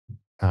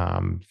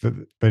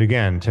 But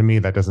again, to me,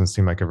 that doesn't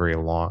seem like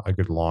a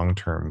good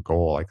long-term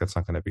goal. Like that's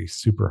not going to be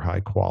super high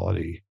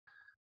quality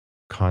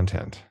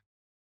content.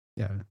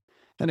 Yeah.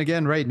 And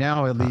again, right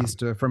now, at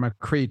least from a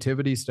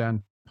creativity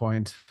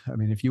standpoint, I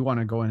mean, if you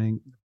want to go in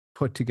and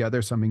put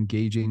together some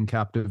engaging,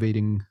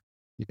 captivating,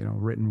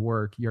 written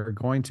work, you're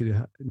going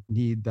to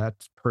need that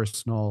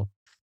personal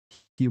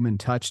human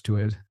touch to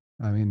it.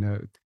 I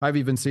mean, I've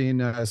even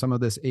seen some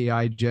of this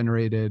AI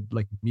generated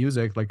like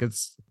music, like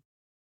it's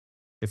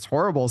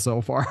horrible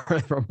so far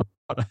from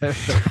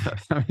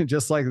I mean,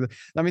 just like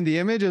the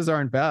images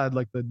aren't bad,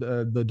 like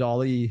the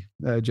Dolly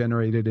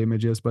generated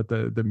images, but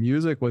the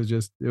music was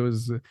just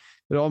it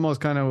almost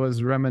kind of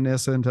was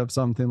reminiscent of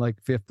something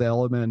like Fifth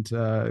Element,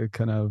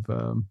 kind of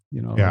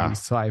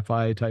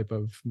sci-fi type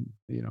of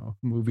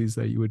movies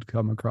that you would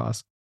come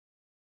across.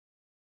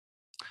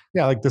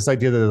 Yeah, like this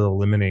idea that it'll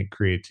eliminate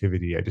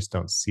creativity, I just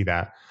don't see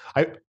that.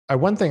 I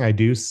one thing I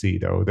do see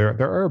though, there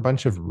are a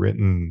bunch of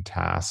written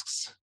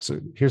tasks. So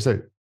here's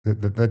that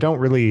don't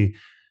really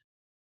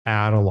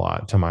add a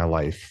lot to my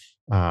life.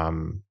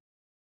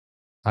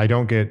 I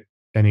don't get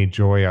any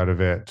joy out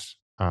of it.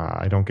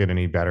 I don't get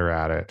any better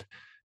at it.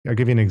 I'll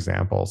give you an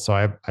example. So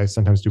I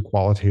sometimes do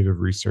qualitative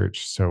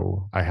research.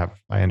 So I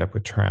end up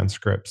with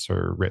transcripts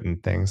or written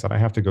things that I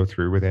have to go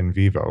through with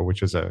NVivo,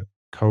 which is a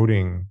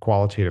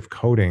qualitative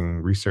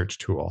coding research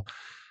tool.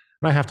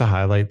 And I have to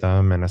highlight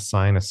them and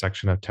assign a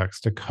section of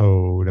text to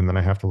code. And then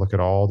I have to look at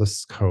all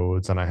the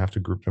codes and I have to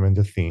group them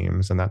into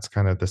themes. And that's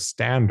kind of the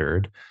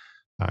standard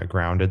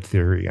grounded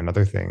theory and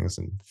other things,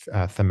 and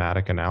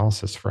thematic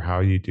analysis for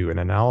how you do an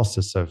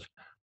analysis of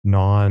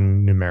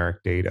non-numeric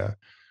data.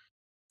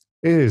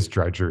 It is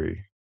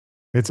drudgery.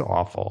 It's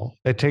awful.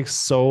 It takes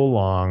so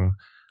long.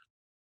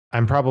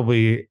 I'm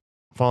probably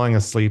falling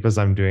asleep as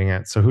I'm doing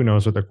it. So who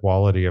knows what the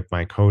quality of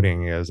my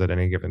coding is at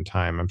any given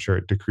time. I'm sure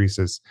it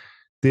decreases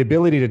the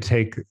ability to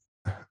take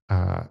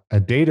a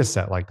data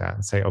set like that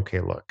and say, okay,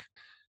 look,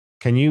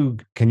 can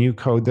you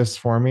code this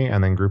for me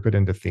and then group it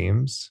into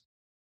themes?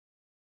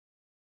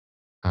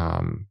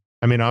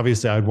 I mean,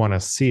 obviously, I'd want to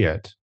see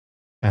it,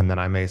 and then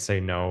I may say,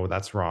 no,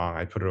 that's wrong.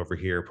 I'd put it over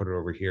here.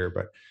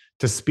 But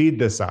to speed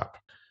this up,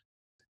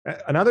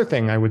 another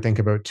thing I would think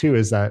about too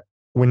is that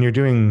when you're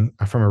doing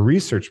from a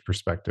research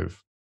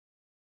perspective,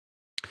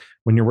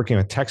 when you're working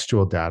with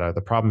textual data,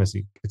 the problem is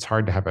it's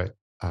hard to have a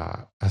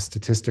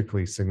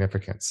statistically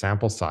significant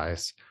sample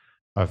size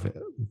of,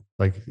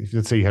 like,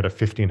 let's say you had a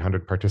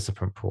 1,500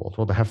 participant pool.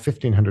 Well, to have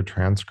 1,500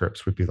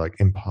 transcripts would be like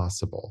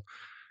impossible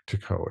to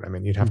code. I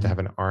mean, you'd have to have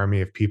an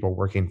army of people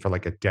working for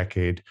like a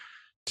decade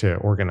to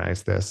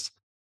organize this.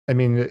 I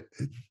mean,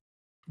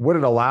 what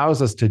it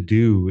allows us to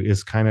do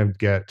is kind of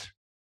get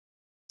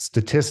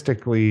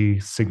statistically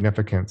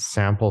significant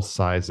sample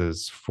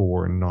sizes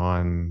for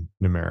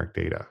non-numeric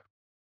data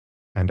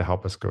and to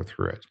help us go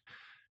through it.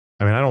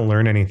 I mean, I don't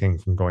learn anything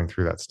from going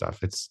through that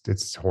stuff.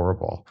 It's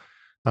horrible.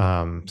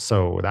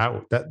 So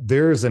that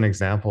there's an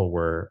example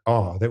where,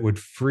 that would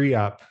free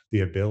up the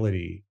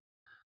ability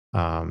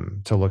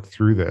to look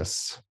through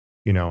this.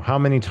 You know, how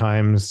many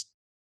times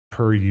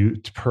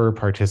per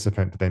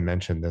participant do they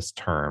mention this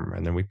term,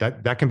 and then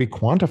that can be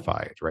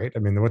quantified, right? I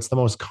mean, what's the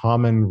most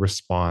common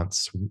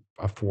response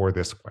for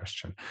this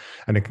question,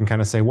 and it can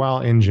kind of say, well,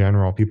 in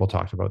general, people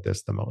talked about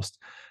this the most.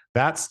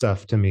 That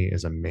stuff to me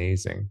is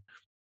amazing,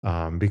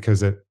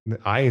 because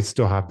I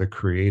still have the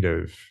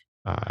creative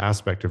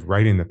aspect of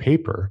writing the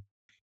paper,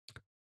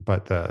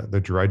 but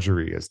the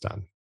drudgery is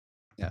done.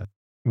 Yeah.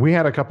 We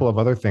had a couple of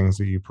other things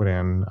that you put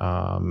in.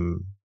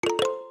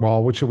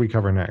 Well, what should we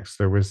cover next?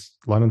 There was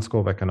London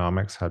School of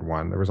Economics had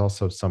one. There was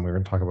also we were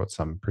going to talk about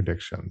some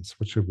predictions.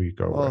 What should we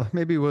go with?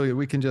 Maybe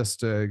we can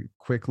just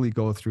quickly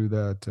go through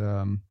that,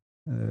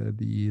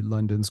 the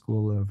London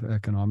School of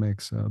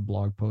Economics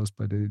blog post.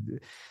 But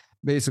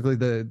basically,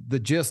 the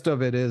gist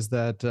of it is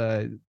that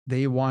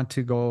they want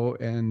to go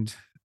and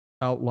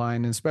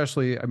outline,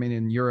 especially, I mean,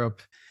 in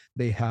Europe,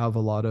 they have a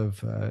lot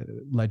of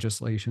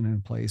legislation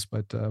in place,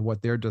 but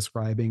what they're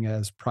describing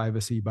as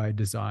privacy by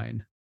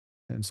design.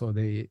 And so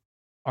they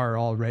are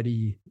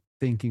already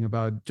thinking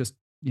about just,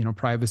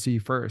 privacy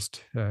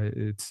first.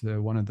 It's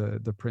one of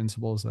the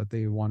principles that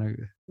they want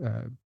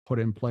to put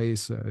in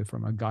place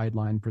from a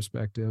guideline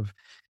perspective.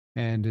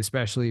 And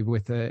especially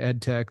with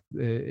ed tech,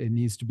 it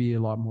needs to be a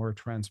lot more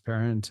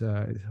transparent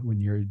when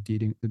you're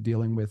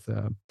dealing with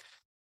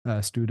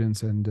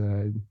students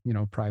and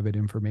private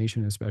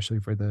information, especially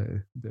for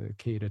the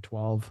K to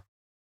 12.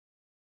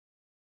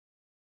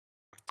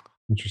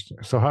 Interesting.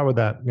 So how would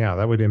that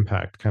would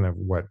impact kind of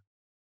what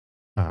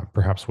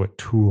perhaps what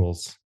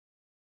tools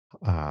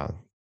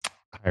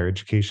higher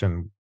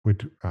education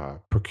would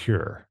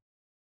procure,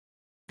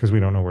 because we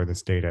don't know where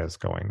this data is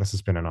going. This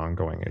has been an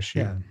ongoing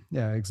issue.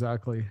 Yeah,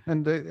 exactly.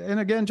 And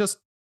again,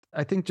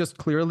 I think just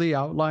clearly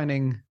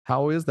outlining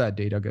how is that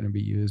data going to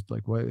be used,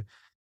 like what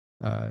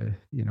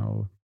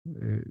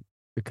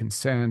the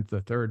consent,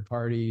 the third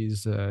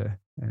parties,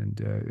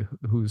 and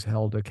who's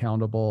held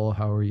accountable.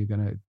 How are you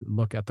going to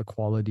look at the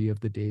quality of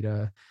the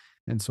data?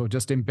 And so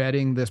just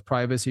embedding this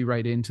privacy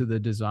right into the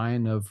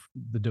design of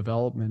the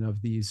development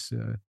of these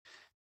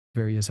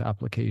various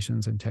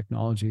applications and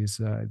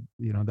technologies,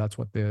 that's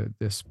what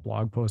this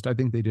blog post, I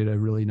think they did a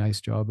really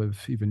nice job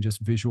of even just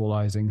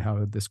visualizing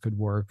how this could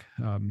work,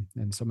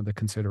 and some of the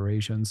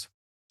considerations.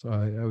 So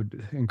I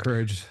would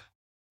encourage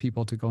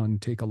people to go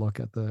and take a look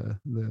at the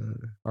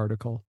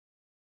article.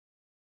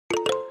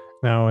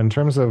 Now, in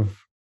terms of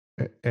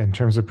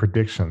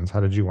predictions, how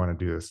did you want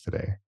to do this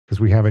today? Because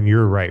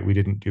you're right, we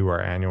didn't do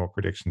our annual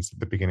predictions at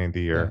the beginning of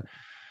the year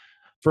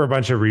for a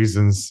bunch of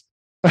reasons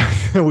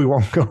we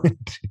won't go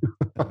into.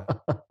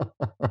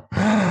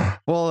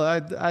 Well,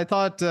 I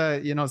thought,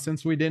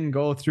 since we didn't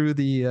go through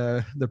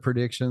the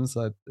predictions,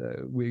 that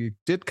we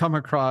did come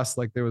across,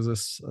 like, there was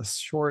a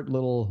short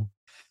little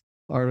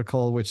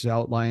article which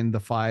outlined the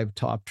 5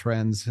 top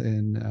trends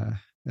in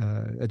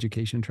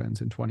education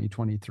trends in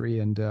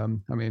 2023. And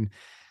I mean,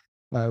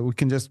 we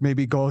can just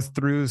maybe go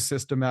through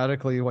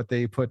systematically what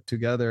they put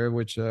together,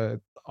 which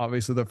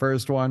obviously the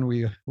first one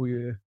we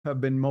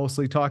have been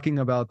mostly talking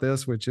about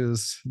this, which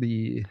is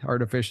the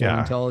artificial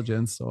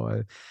intelligence.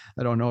 So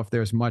I don't know if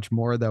there's much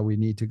more that we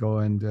need to go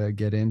and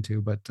get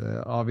into, but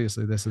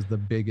obviously this is the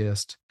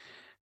biggest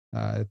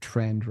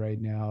trend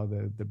right now,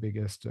 the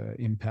biggest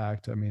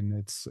impact. I mean,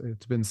 it's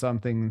been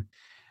something.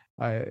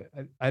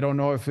 I don't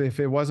know if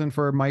it wasn't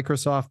for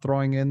Microsoft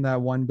throwing in that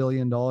 $1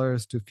 billion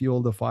to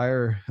fuel the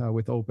fire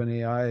with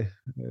OpenAI,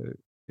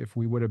 if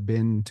we would have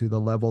been to the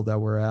level that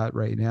we're at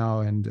right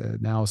now. And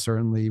now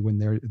certainly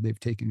when they've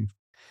taken,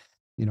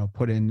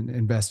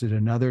 invested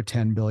another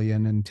 10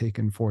 billion and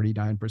taken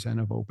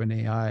 49% of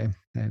OpenAI.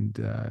 And,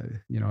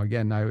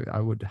 again, I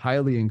would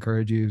highly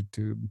encourage you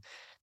to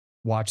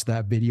watch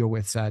that video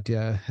with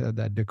Satya,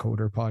 that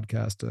Decoder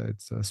podcast.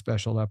 It's a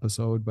special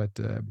episode, but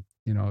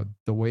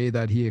the way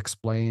that he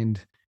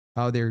explained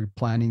how they're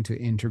planning to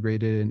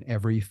integrate it in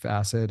every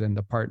facet and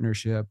the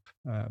partnership,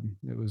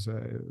 it was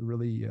a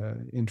really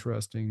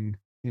interesting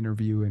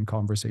interview and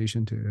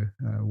conversation to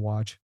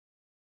watch.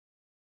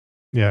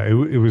 Yeah,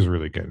 it was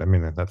really good. I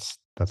mean, that's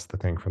the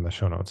thing from the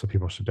show notes, so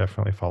people should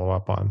definitely follow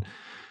up on.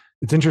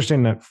 It's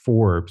interesting that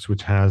Forbes,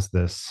 which has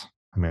this,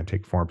 I mean, I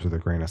take Forbes with a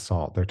grain of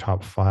salt, their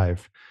top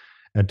 5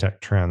 ed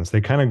tech trends, they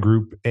kind of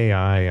group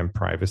AI and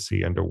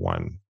privacy into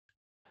one,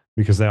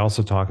 because they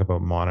also talk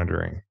about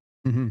monitoring.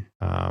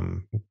 Mm-hmm.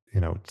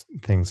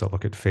 Things that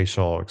look at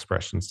facial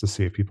expressions to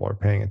see if people are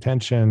paying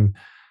attention.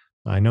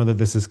 I know that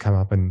this has come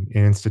up in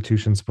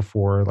institutions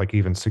before, like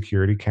even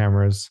security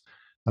cameras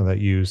that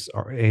use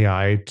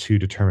AI to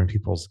determine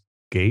people's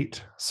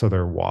gait, so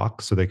their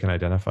walk, so they can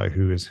identify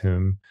who is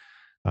whom,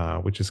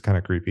 which is kind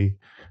of creepy.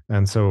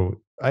 And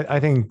so I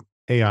think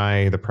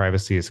AI, the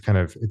privacy is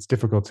it's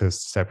difficult to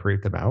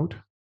separate them out.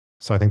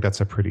 So I think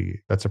that's a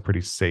pretty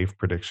safe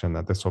prediction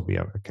that this will be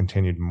a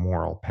continued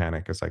moral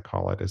panic, as I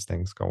call it, as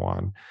things go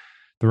on.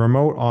 The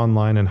remote,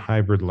 online, and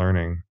hybrid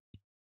learning.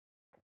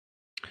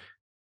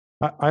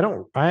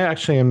 I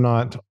actually am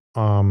not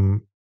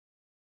on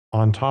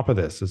top of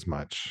this as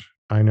much.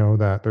 I know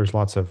that there's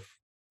lots of,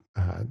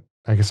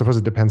 I suppose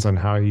it depends on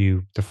how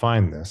you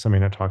define this. I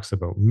mean, it talks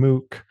about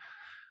MOOC,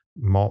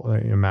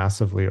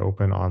 massively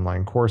open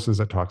online courses.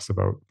 It talks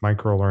about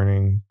micro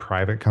learning,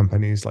 private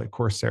companies like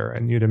Coursera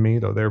and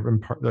Udemy, though they've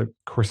been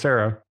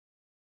Coursera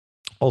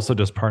also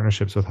does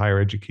partnerships with higher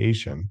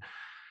education.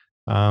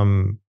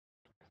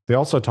 They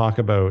also talk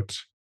about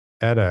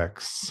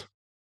edX,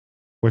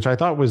 which I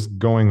thought was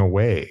going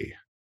away.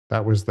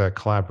 That was the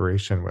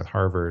collaboration with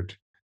Harvard,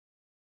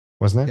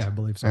 wasn't it? Yeah, I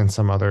believe so. And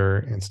some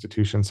other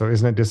institutions. So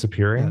isn't it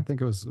disappearing? Yeah, I think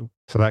it was.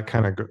 So that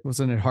kind of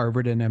wasn't it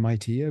Harvard and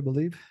MIT, I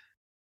believe.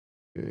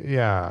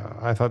 Yeah,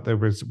 I thought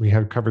we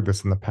had covered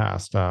this in the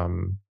past.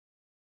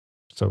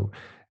 So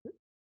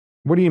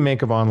what do you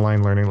make of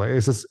online learning? Like,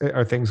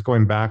 are things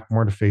going back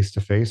more to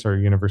face? Are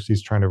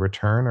universities trying to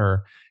return,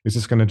 or is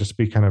this going to just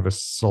be kind of a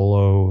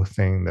solo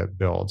thing that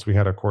builds? We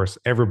had, of course,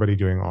 everybody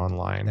doing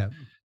online,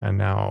 and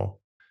now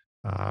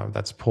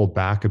that's pulled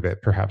back a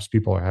bit. Perhaps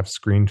people have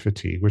screen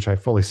fatigue, which I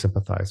fully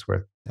sympathize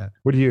with. Yeah.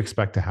 What do you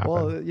expect to happen?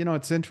 Well,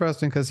 it's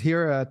interesting because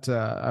here at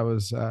I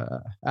was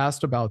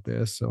asked about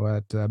this. So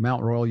at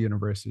Mount Royal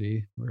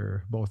University,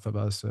 where both of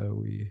us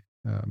we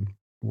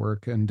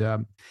work,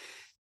 and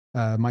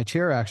my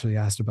chair actually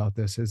asked about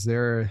this. Is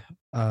there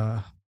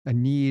a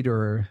need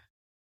or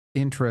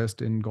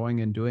interest in going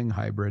and doing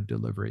hybrid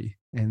delivery?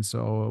 And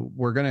so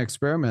we're going to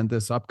experiment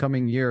this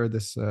upcoming year,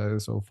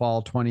 so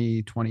fall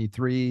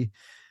 2023,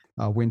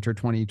 winter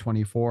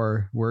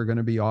 2024. We're going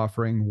to be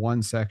offering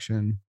one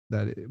section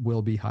that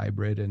will be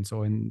hybrid. And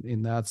so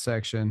in that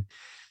section,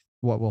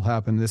 what will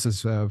happen, this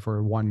is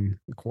for one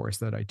course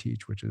that I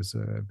teach, which is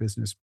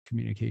business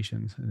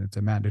communications. And it's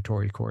a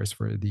mandatory course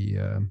for the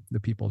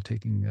people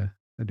taking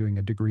doing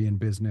a degree in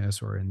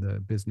business or in the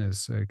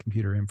business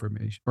computer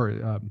information,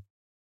 or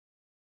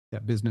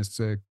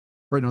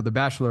the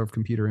Bachelor of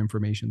Computer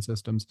Information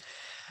Systems.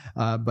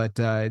 But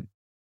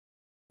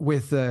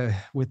with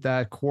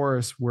that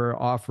course, we're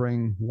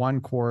offering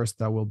one course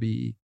that will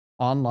be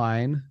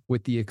online,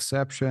 with the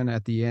exception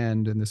at the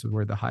end, and this is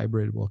where the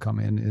hybrid will come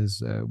in,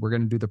 is we're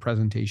going to do the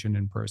presentation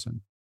in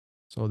person.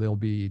 So they'll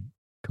be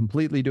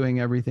completely doing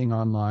everything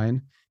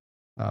online.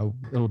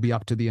 It'll be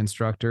up to the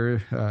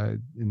instructor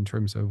in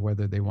terms of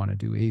whether they want to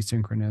do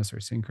asynchronous or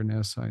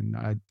synchronous. And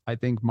I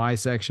think my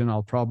section,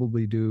 I'll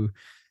probably do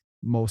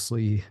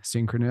mostly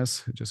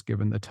synchronous, just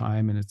given the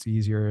time, and it's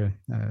easier.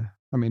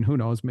 I mean, who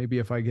knows? Maybe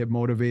if I get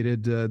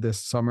motivated this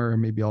summer,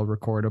 maybe I'll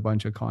record a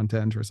bunch of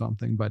content or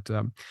something. But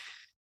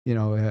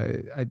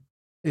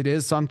it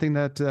is something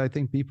that I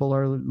think people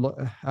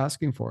are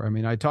asking for. I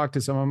mean, I talked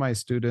to some of my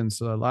students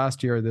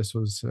last year. This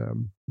was,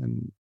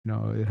 and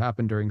it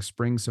happened during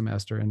spring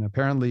semester, and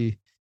apparently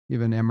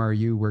even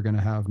MRU, we're going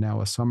to have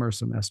now a summer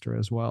semester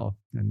as well.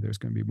 And there's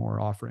going to be more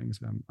offerings.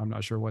 I'm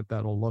not sure what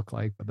that'll look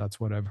like, but that's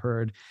what I've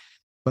heard.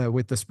 But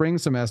with the spring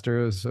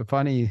semester, it was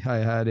funny. I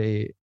had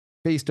a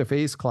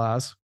face-to-face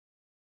class,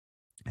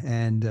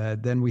 and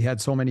then we had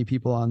so many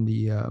people on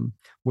the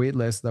wait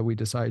list that we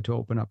decided to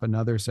open up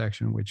another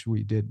section, which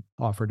we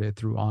offered it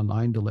through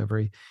online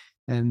delivery.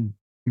 And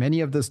many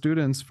of the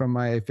students from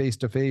my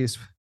face-to-face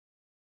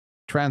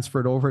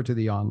transferred over to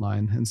the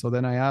online. And so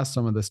then I asked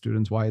some of the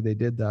students why they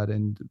did that.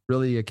 And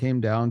really it came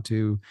down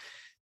to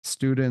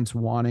students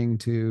wanting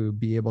to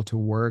be able to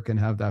work and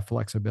have that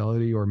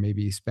flexibility, or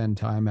maybe spend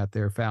time at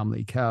their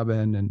family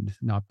cabin and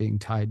not being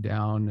tied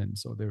down. And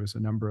so there was a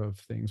number of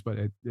things, but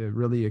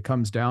it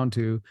comes down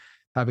to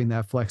having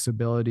that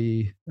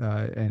flexibility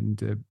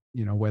and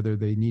whether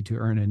they need to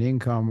earn an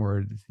income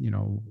or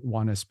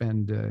want to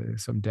spend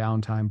some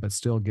downtime but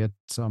still get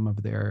some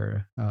of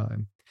their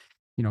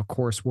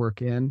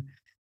coursework in.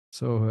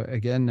 So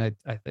again,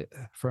 I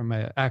from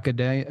an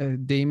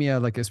academia,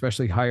 like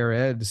especially higher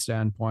ed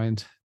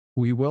standpoint,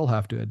 we will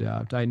have to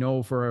adapt. I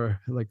know for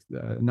like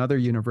another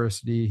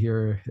university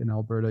here in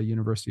Alberta,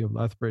 University of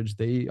Lethbridge,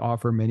 they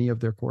offer many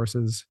of their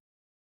courses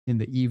in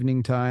the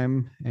evening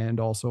time and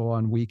also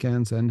on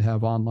weekends and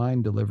have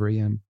online delivery.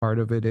 And part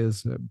of it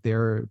is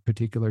their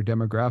particular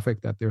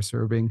demographic that they're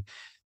serving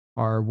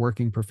are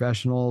working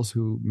professionals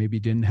who maybe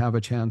didn't have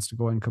a chance to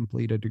go and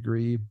complete a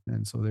degree.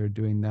 And so they're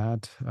doing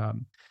that.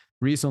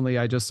 Recently,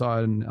 I just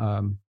saw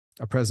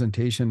a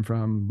presentation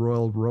from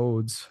Royal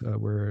Roads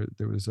where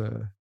there was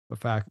a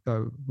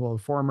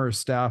former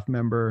staff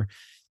member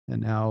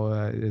and now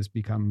has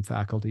become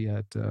faculty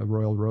at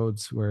Royal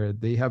Roads, where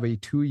they have a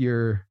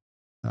 2-year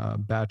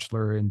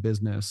bachelor in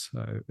business.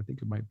 I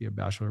think it might be a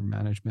bachelor of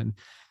management,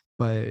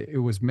 but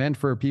it was meant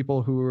for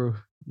people who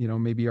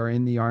maybe are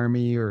in the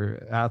army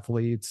or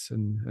athletes,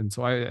 and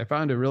so I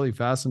found it really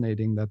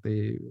fascinating that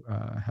they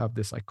have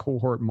this like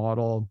cohort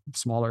model,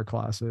 smaller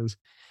classes.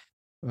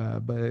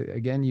 But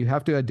again, you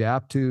have to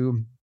adapt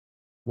to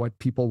what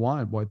people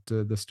want, what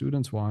the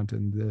students want,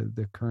 and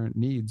the current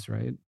needs,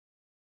 right?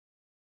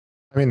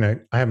 I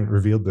mean, I haven't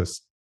revealed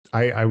this.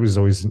 I was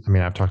always, I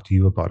mean, I've talked to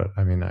you about it.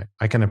 I mean,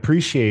 I can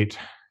appreciate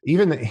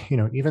even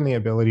even the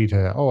ability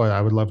to, oh,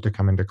 I would love to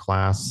come into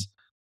class,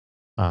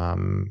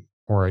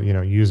 or,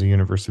 use a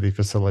university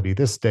facility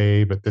this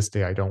day, but this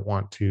day I don't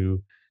want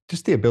to.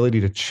 Just the ability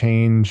to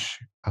change,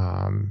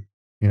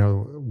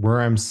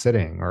 where I'm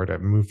sitting or to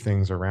move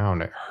things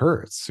around. It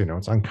hurts,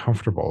 it's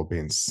uncomfortable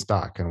being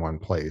stuck in one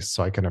place.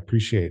 So I can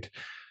appreciate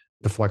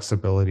the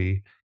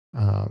flexibility,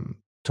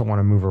 to want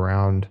to move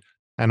around.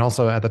 And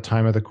also at the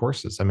time of the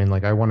courses, I mean,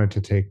 like I wanted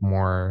to take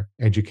more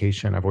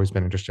education. I've always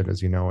been interested,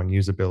 as you know, in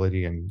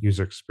usability and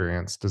user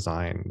experience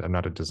design. I'm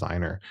not a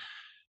designer.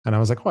 And I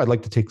was like, oh, I'd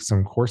like to take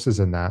some courses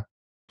in that.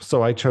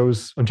 So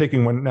I'm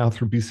taking one now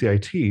through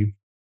BCIT.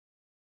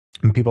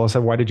 And people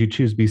said, why did you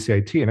choose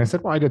BCIT? And I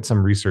said, well, I did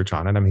some research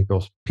on it. I mean,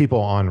 people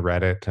on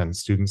Reddit and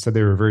students said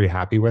they were very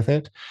happy with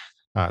it.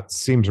 It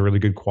seems really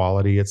good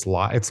quality. It's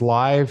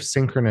live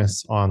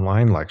synchronous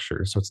online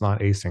lectures, so it's not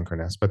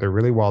asynchronous, but they're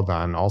really well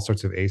done. All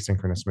sorts of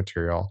asynchronous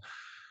material.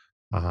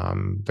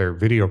 Their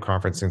video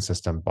conferencing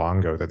system,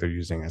 Bongo, that they're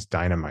using is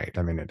dynamite.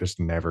 I mean, it just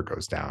never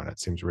goes down. It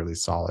seems really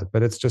solid,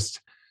 but it's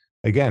just,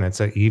 again, it's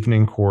an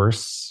evening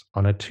course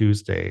on a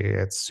Tuesday.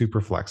 It's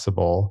super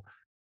flexible.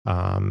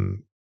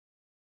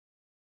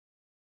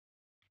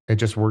 It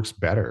just works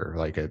better.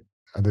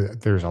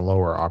 There's a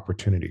lower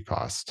opportunity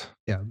cost.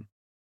 Yeah.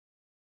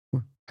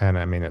 And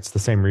I mean, it's the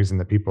same reason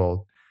that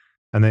people,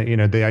 and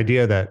then, the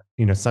idea that,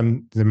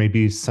 there may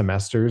be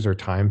semesters or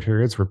time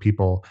periods where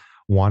people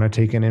want to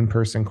take an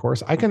in-person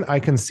course. I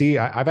can see,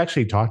 I've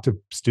actually talked to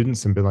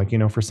students and been like,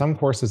 for some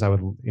courses I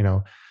would,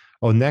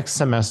 oh, next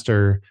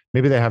semester,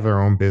 maybe they have their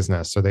own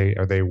business or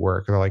they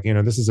work. They're like,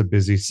 this is a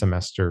busy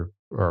semester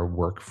or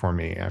work for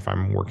me if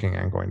I'm working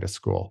and going to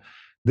school.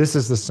 This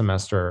is the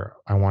semester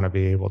I want to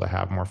be able to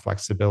have more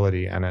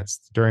flexibility. And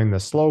it's during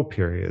the slow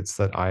periods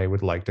that I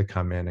would like to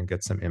come in and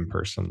get some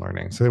in-person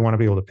learning. So they want to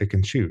be able to pick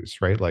and choose,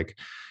 right? Like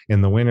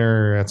in the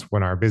winter, that's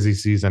when our busy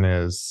season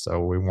is.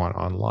 So we want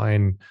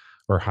online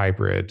or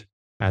hybrid.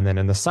 And then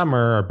in the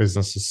summer, our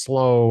business is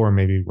slow, or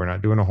maybe we're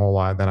not doing a whole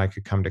lot. Then I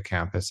could come to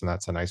campus, and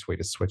that's a nice way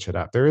to switch it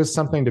up. There is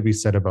something to be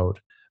said about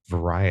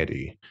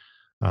variety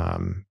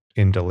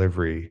in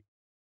delivery,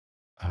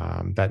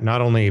 that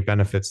not only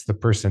benefits the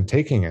person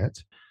taking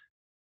it,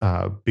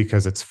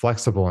 because it's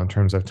flexible in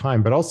terms of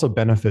time, but also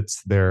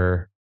benefits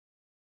their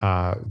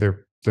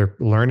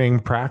learning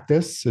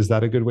practice. Is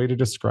that a good way to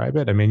describe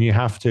it? I mean,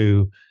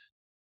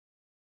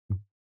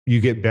 you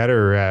get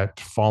better at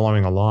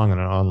following along in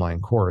an online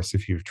course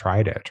if you've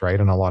tried it, right?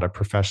 And a lot of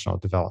professional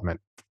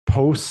development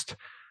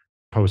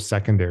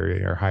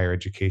post-secondary or higher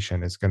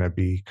education is going to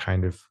be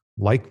kind of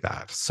like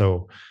that.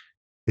 So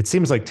it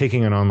seems like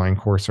taking an online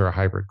course or a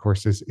hybrid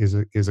course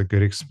is a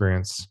good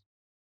experience,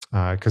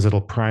 because it'll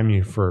prime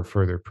you for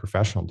further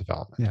professional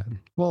development. Yeah.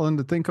 Well, and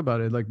to think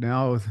about it, like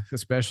now,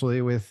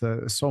 especially with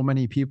so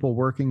many people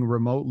working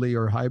remotely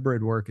or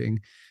hybrid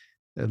working,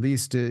 at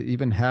least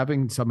even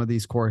having some of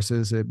these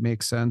courses, it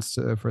makes sense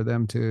for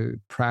them to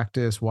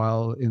practice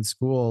while in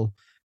school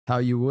how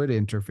you would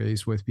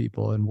interface with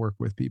people and work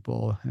with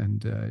people,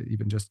 and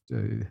even just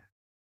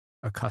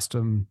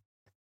accustom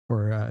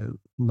or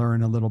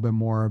learn a little bit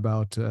more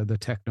about the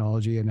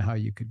technology and how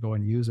you could go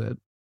and use it.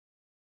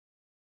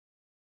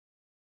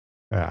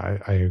 Yeah,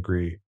 I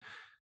agree.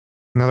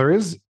 Now, there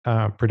is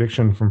a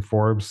prediction from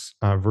Forbes,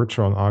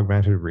 virtual and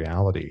augmented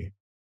reality.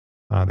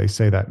 They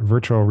say that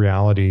virtual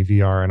reality,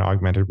 VR, and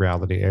augmented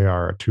reality,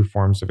 AR, are two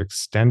forms of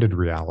extended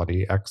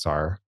reality,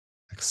 XR,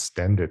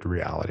 extended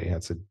reality,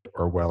 that's an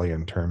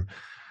Orwellian term,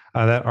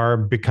 that are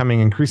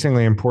becoming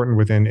increasingly important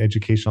within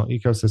educational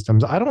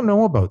ecosystems. I don't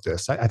know about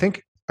this. I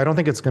don't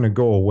think it's going to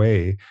go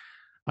away.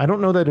 I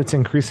don't know that it's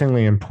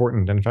increasingly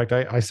important. In fact,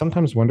 I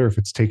sometimes wonder if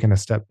it's taken a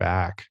step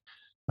back.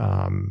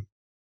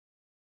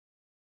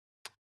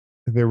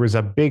 There was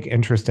a big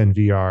interest in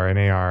VR and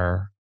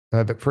AR.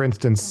 For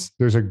instance,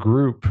 there's a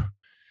group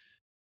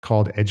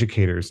called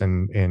Educators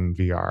in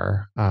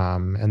VR,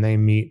 and they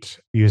meet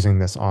using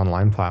this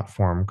online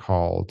platform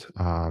called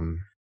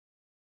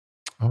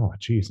oh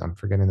geez, I'm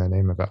forgetting the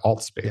name of it. Yeah.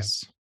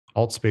 Altspace.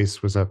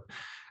 Altspace was and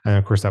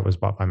of course that was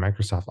bought by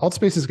Microsoft.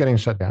 Altspace is getting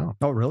shut down.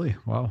 Oh, really?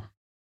 Wow.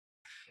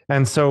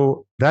 And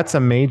so that's a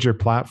major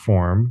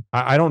platform.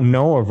 I don't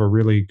know of a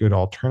really good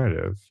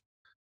alternative.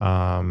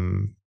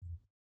 Um,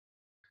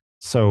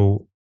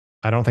 so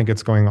I don't think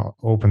it's going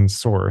open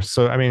source.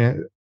 So, I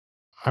mean,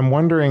 I'm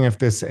wondering if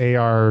this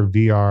AR,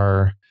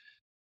 VR,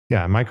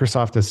 yeah,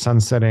 Microsoft is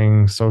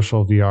sunsetting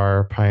social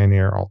VR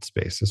pioneer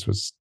Altspace. This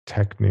was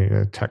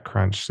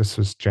TechCrunch. This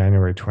was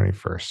January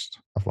 21st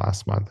of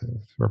last month.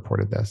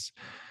 Reported this.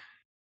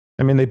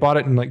 I mean, they bought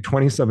it in like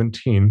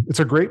 2017. It's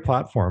a great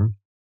platform.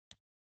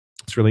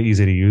 It's really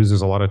easy to use.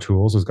 There's a lot of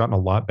tools. It's gotten a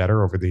lot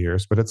better over the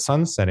years, but it's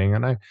sunsetting.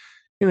 And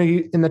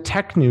in the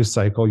tech news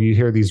cycle, you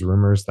hear these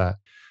rumors that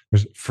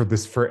there's for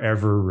this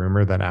forever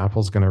rumor that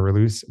Apple's going to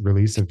release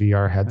a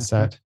VR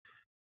headset.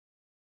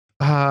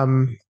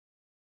 I,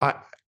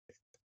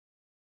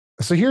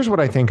 so here's what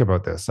I think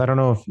about this. I don't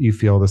know if you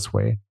feel this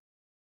way.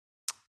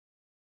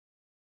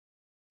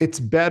 It's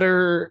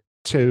better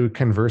to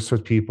converse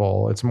with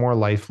people. It's more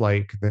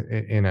lifelike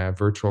in a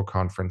virtual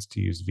conference to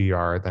use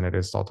VR than it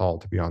is at all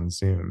to be on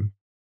Zoom.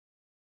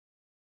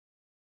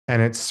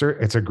 And it's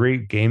a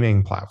great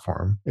gaming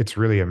platform. It's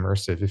really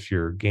immersive if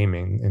you're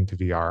gaming into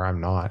VR.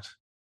 I'm not.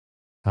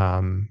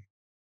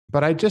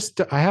 But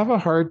I have a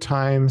hard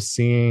time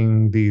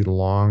seeing the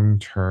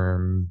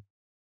long-term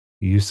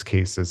use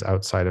cases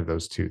outside of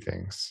those two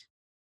things.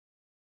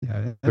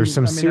 Yeah, there's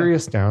some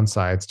serious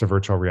downsides to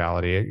virtual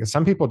reality.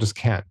 Some people just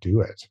can't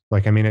do it.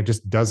 Like, I mean, it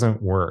just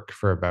doesn't work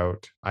for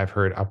I've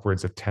heard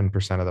upwards of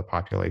 10% of the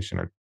population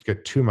or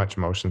get too much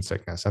motion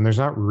sickness. And there's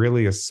not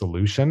really a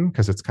solution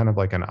because it's kind of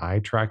like an eye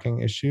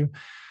tracking issue.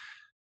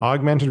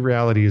 Augmented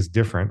reality is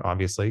different,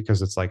 obviously,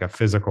 because it's like a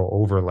physical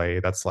overlay.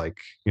 That's like,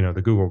 the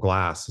Google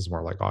Glass is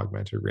more like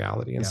augmented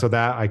reality. And so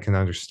that I can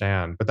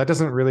understand, but that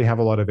doesn't really have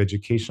a lot of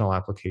educational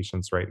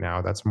applications right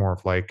now. That's more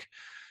of like,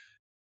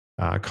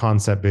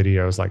 concept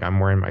videos, like I'm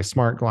wearing my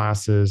smart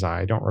glasses.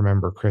 I don't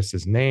remember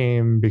Chris's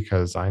name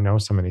because I know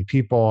so many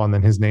people, and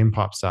then his name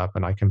pops up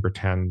and I can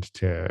pretend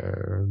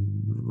to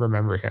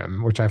remember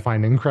him, which I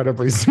find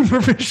incredibly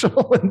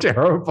superficial and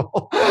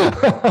terrible.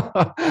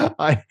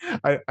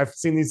 I've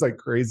seen these like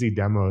crazy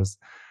demos.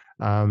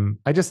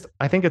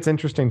 I think it's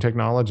interesting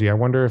technology. I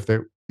wonder if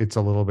it's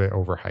a little bit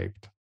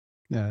overhyped.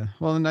 Yeah.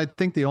 Well, and I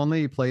think the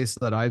only place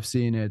that I've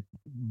seen it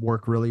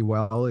work really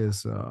well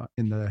is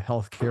in the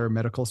healthcare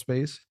medical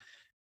space,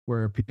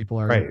 where people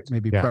are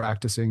maybe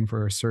practicing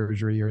for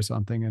surgery or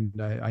something.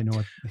 And I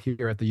know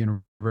here at the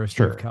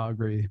University of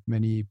Calgary,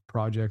 many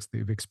projects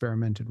they've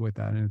experimented with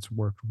that, and it's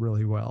worked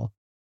really well.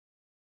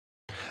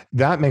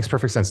 That makes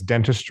perfect sense.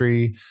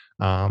 Dentistry.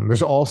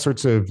 There's all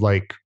sorts of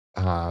like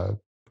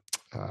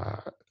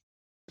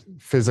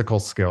physical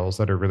skills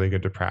that are really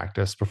good to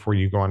practice before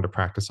you go on to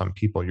practice on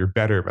people. You're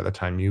better by the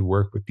time you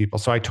work with people.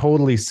 So I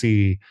totally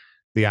see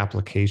the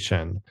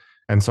application.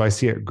 And so I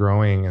see it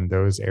growing in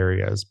those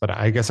areas, but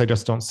I guess I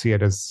just don't see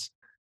it as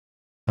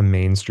a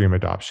mainstream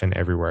adoption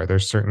everywhere.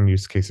 There's certain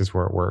use cases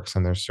where it works,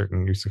 and there's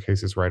certain use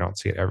cases where I don't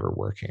see it ever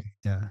working.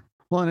 Yeah.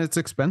 Well, and it's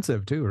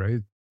expensive too,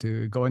 right?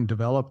 To go and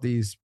develop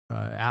these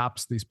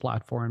apps, these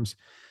platforms,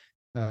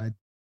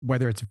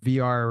 whether it's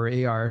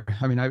VR or AR.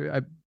 I mean,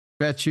 I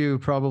bet you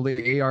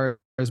probably AR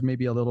is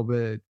maybe a little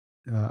bit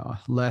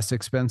less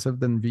expensive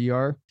than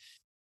VR,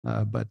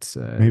 but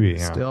maybe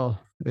still,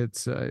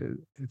 it's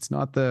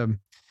not the.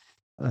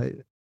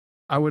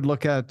 I would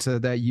look at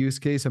that use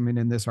case. I mean,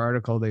 in this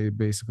article, they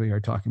basically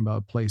are talking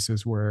about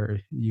places where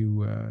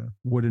you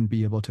wouldn't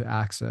be able to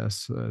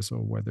access. So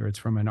whether it's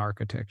from an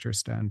architecture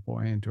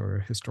standpoint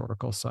or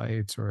historical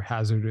sites or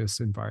hazardous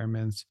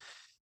environments.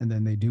 And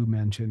then they do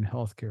mention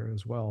healthcare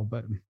as well.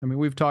 But I mean,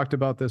 we've talked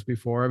about this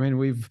before. I mean,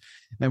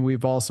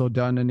 we've also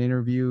done an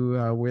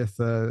interview with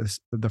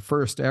the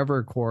first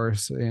ever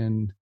course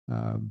in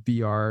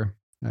VR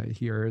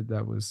here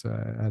that was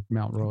at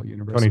Mount Royal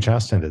University. Tony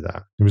Chaston did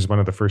that. He was one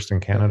of the first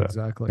in Canada,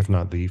 exactly, if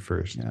not the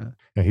first.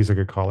 Yeah, he's a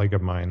good colleague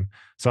of mine.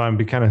 So I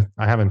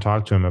haven't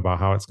talked to him about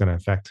how it's going to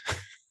affect.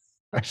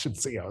 I should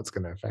see how it's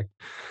going to affect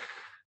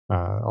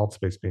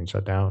Altspace being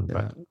shut down.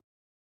 But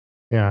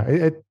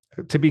it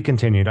to be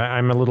continued.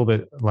 I'm a little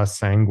bit less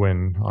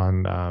sanguine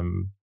on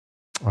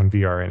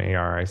VR and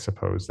AR, I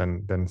suppose,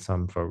 than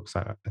some folks.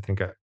 I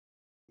think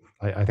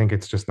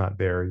it's just not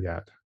there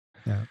yet.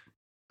 Yeah.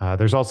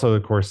 There's also,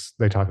 of course,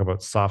 they talk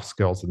about soft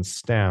skills in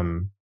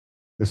STEM.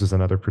 This is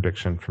another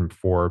prediction from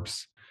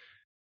Forbes.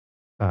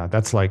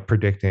 That's like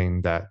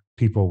predicting that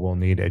people will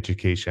need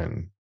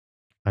education.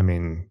 I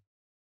mean,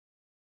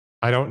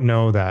 I don't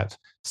know that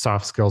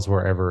soft skills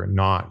were ever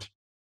not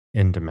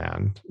in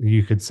demand.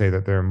 You could say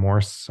that they're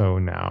more so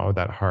now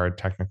that hard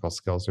technical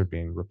skills are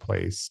being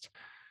replaced.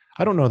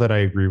 I don't know that I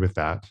agree with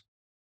that.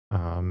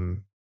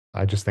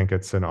 I just think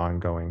it's an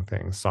ongoing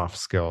thing. Soft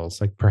skills,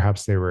 like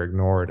perhaps they were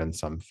ignored in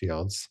some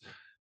fields.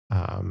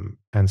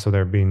 And so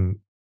they're being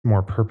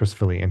more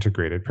purposefully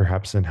integrated,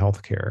 perhaps in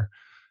healthcare.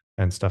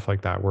 and stuff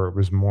like that, where it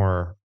was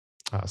more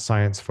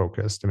science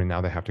focused. I mean,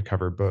 now they have to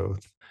cover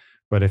both.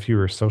 But if you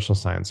were a social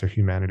science or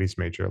humanities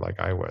major like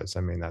I was,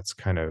 I mean, that's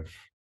kind of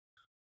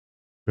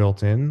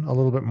built in a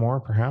little bit more,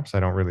 perhaps. I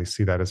don't really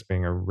see that as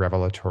being a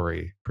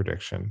revelatory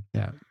prediction.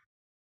 Yeah.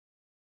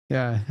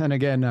 Yeah. And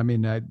again, I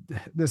mean,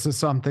 this is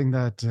something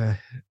that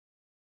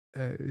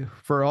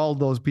for all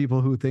those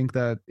people who think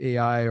that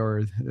AI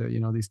or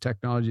these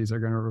technologies are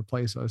going to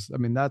replace us, I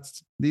mean,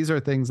 these are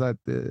things that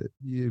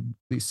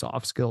these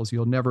soft skills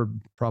you'll never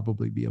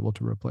probably be able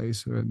to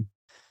replace. And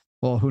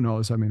well, who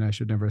knows? I mean, I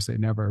should never say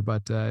never,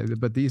 but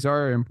these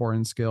are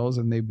important skills,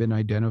 and they've been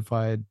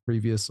identified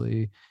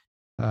previously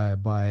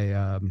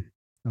by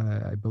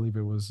I believe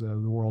it was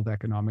the World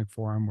Economic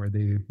Forum, where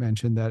they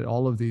mentioned that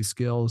all of these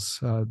skills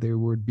they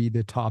would be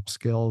the top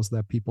skills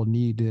that people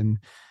need in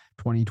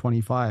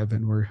 2025,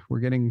 and we're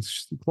getting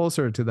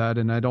closer to that.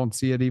 And I don't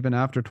see it even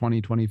after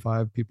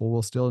 2025. People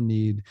will still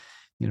need,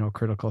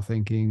 critical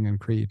thinking and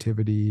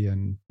creativity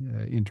and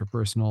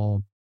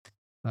interpersonal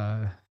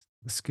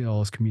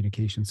skills,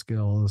 communication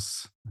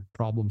skills,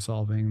 problem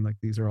solving. Like,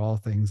 these are all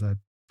things that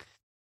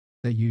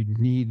you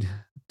need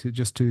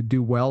to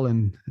do well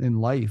in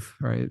life,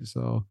 right?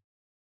 So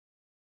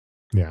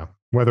yeah,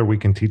 whether we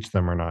can teach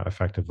them or not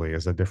effectively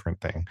is a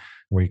different thing.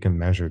 We can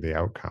measure the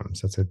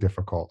outcomes. It's a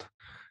difficult.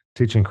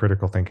 Teaching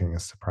critical thinking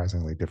is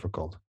surprisingly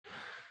difficult.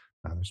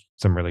 There's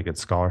some really good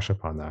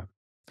scholarship on that.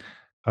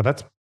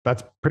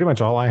 That's pretty much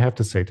all I have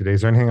to say today.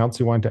 Is there anything else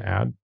you want to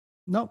add?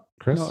 No,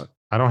 Chris? No.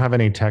 I don't have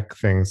any tech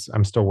things.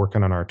 I'm still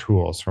working on our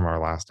tools from our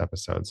last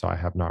episode, so I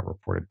have not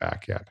reported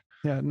back yet.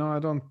 Yeah, no, I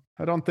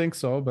don't think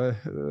so. But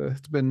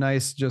it's been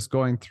nice just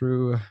going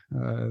through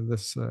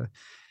this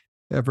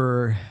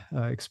ever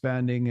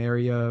expanding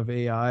area of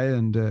AI,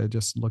 and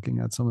just looking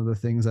at some of the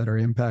things that are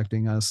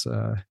impacting us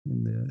in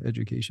the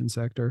education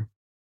sector.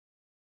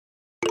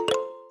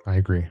 I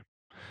agree.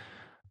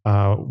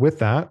 With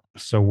that,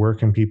 so where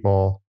can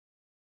people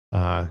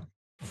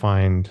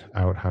find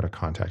out how to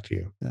contact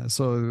you? Yeah,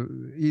 so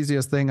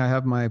easiest thing, I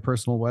have my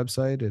personal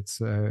website.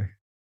 It's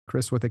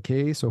Chris with a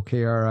K, so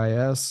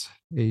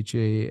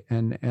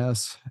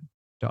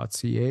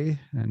KRISHANS.ca,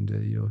 and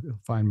you'll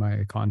find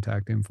my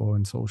contact info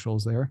and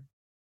socials there.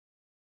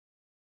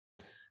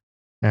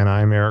 And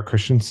I'm Eric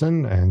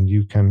Christensen, and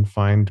you can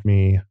find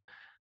me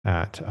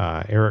at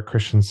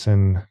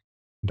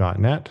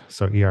ericchristensen.net.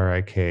 So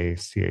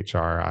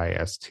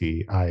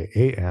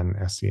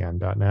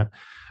ERIKCHRISTIANSEN.net.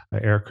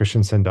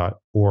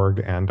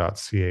 ericchristensen.org and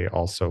 .ca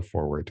also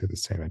forward to the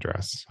same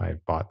address. I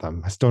bought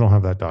them. I still don't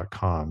have that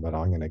 .com, but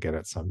I'm going to get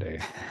it someday.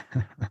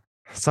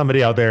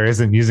 Somebody out there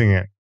isn't using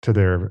it to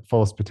their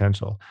fullest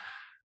potential.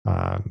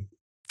 And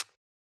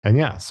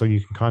yeah, so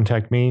you can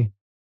contact me.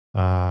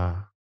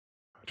 I'm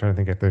trying to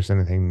think if there's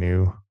anything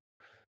new.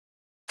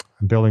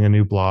 I'm building a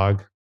new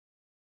blog,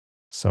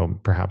 so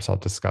perhaps I'll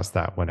discuss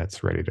that when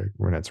it's ready to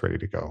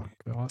go.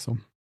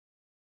 Awesome.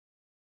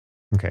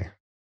 Okay.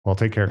 Well,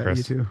 take care,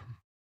 Chris. You too.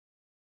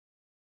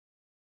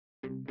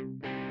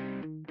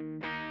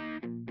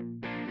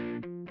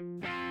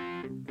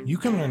 You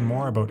can learn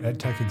more about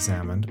EdTech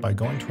Examined by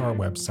going to our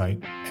website,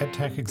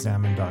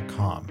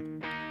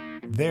 edtechexamined.com.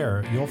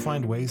 There, you'll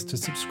find ways to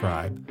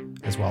subscribe,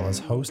 as well as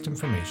host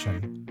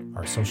information,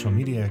 our social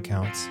media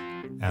accounts,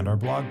 and our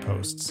blog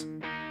posts.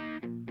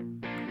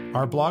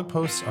 Our blog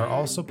posts are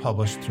also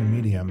published through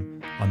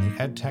Medium on the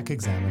EdTech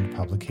Examined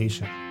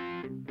publication.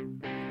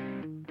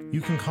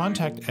 You can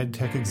contact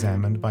EdTech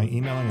Examined by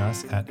emailing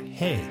us at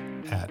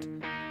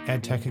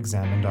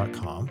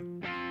hey@edtechexamined.com.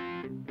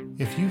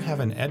 If you have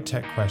an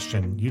EdTech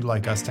question you'd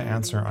like us to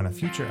answer on a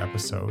future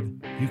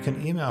episode, you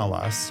can email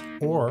us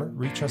or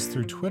reach us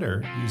through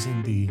Twitter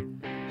using the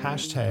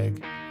hashtag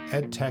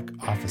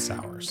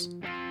EdTechOfficeHours.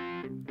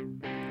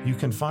 You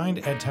can find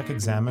EdTech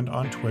Examined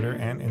on Twitter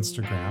and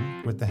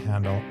Instagram with the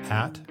handle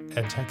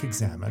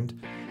 @EdTechExamined,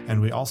 and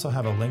we also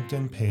have a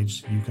LinkedIn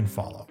page you can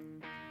follow.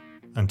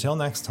 Until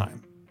next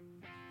time.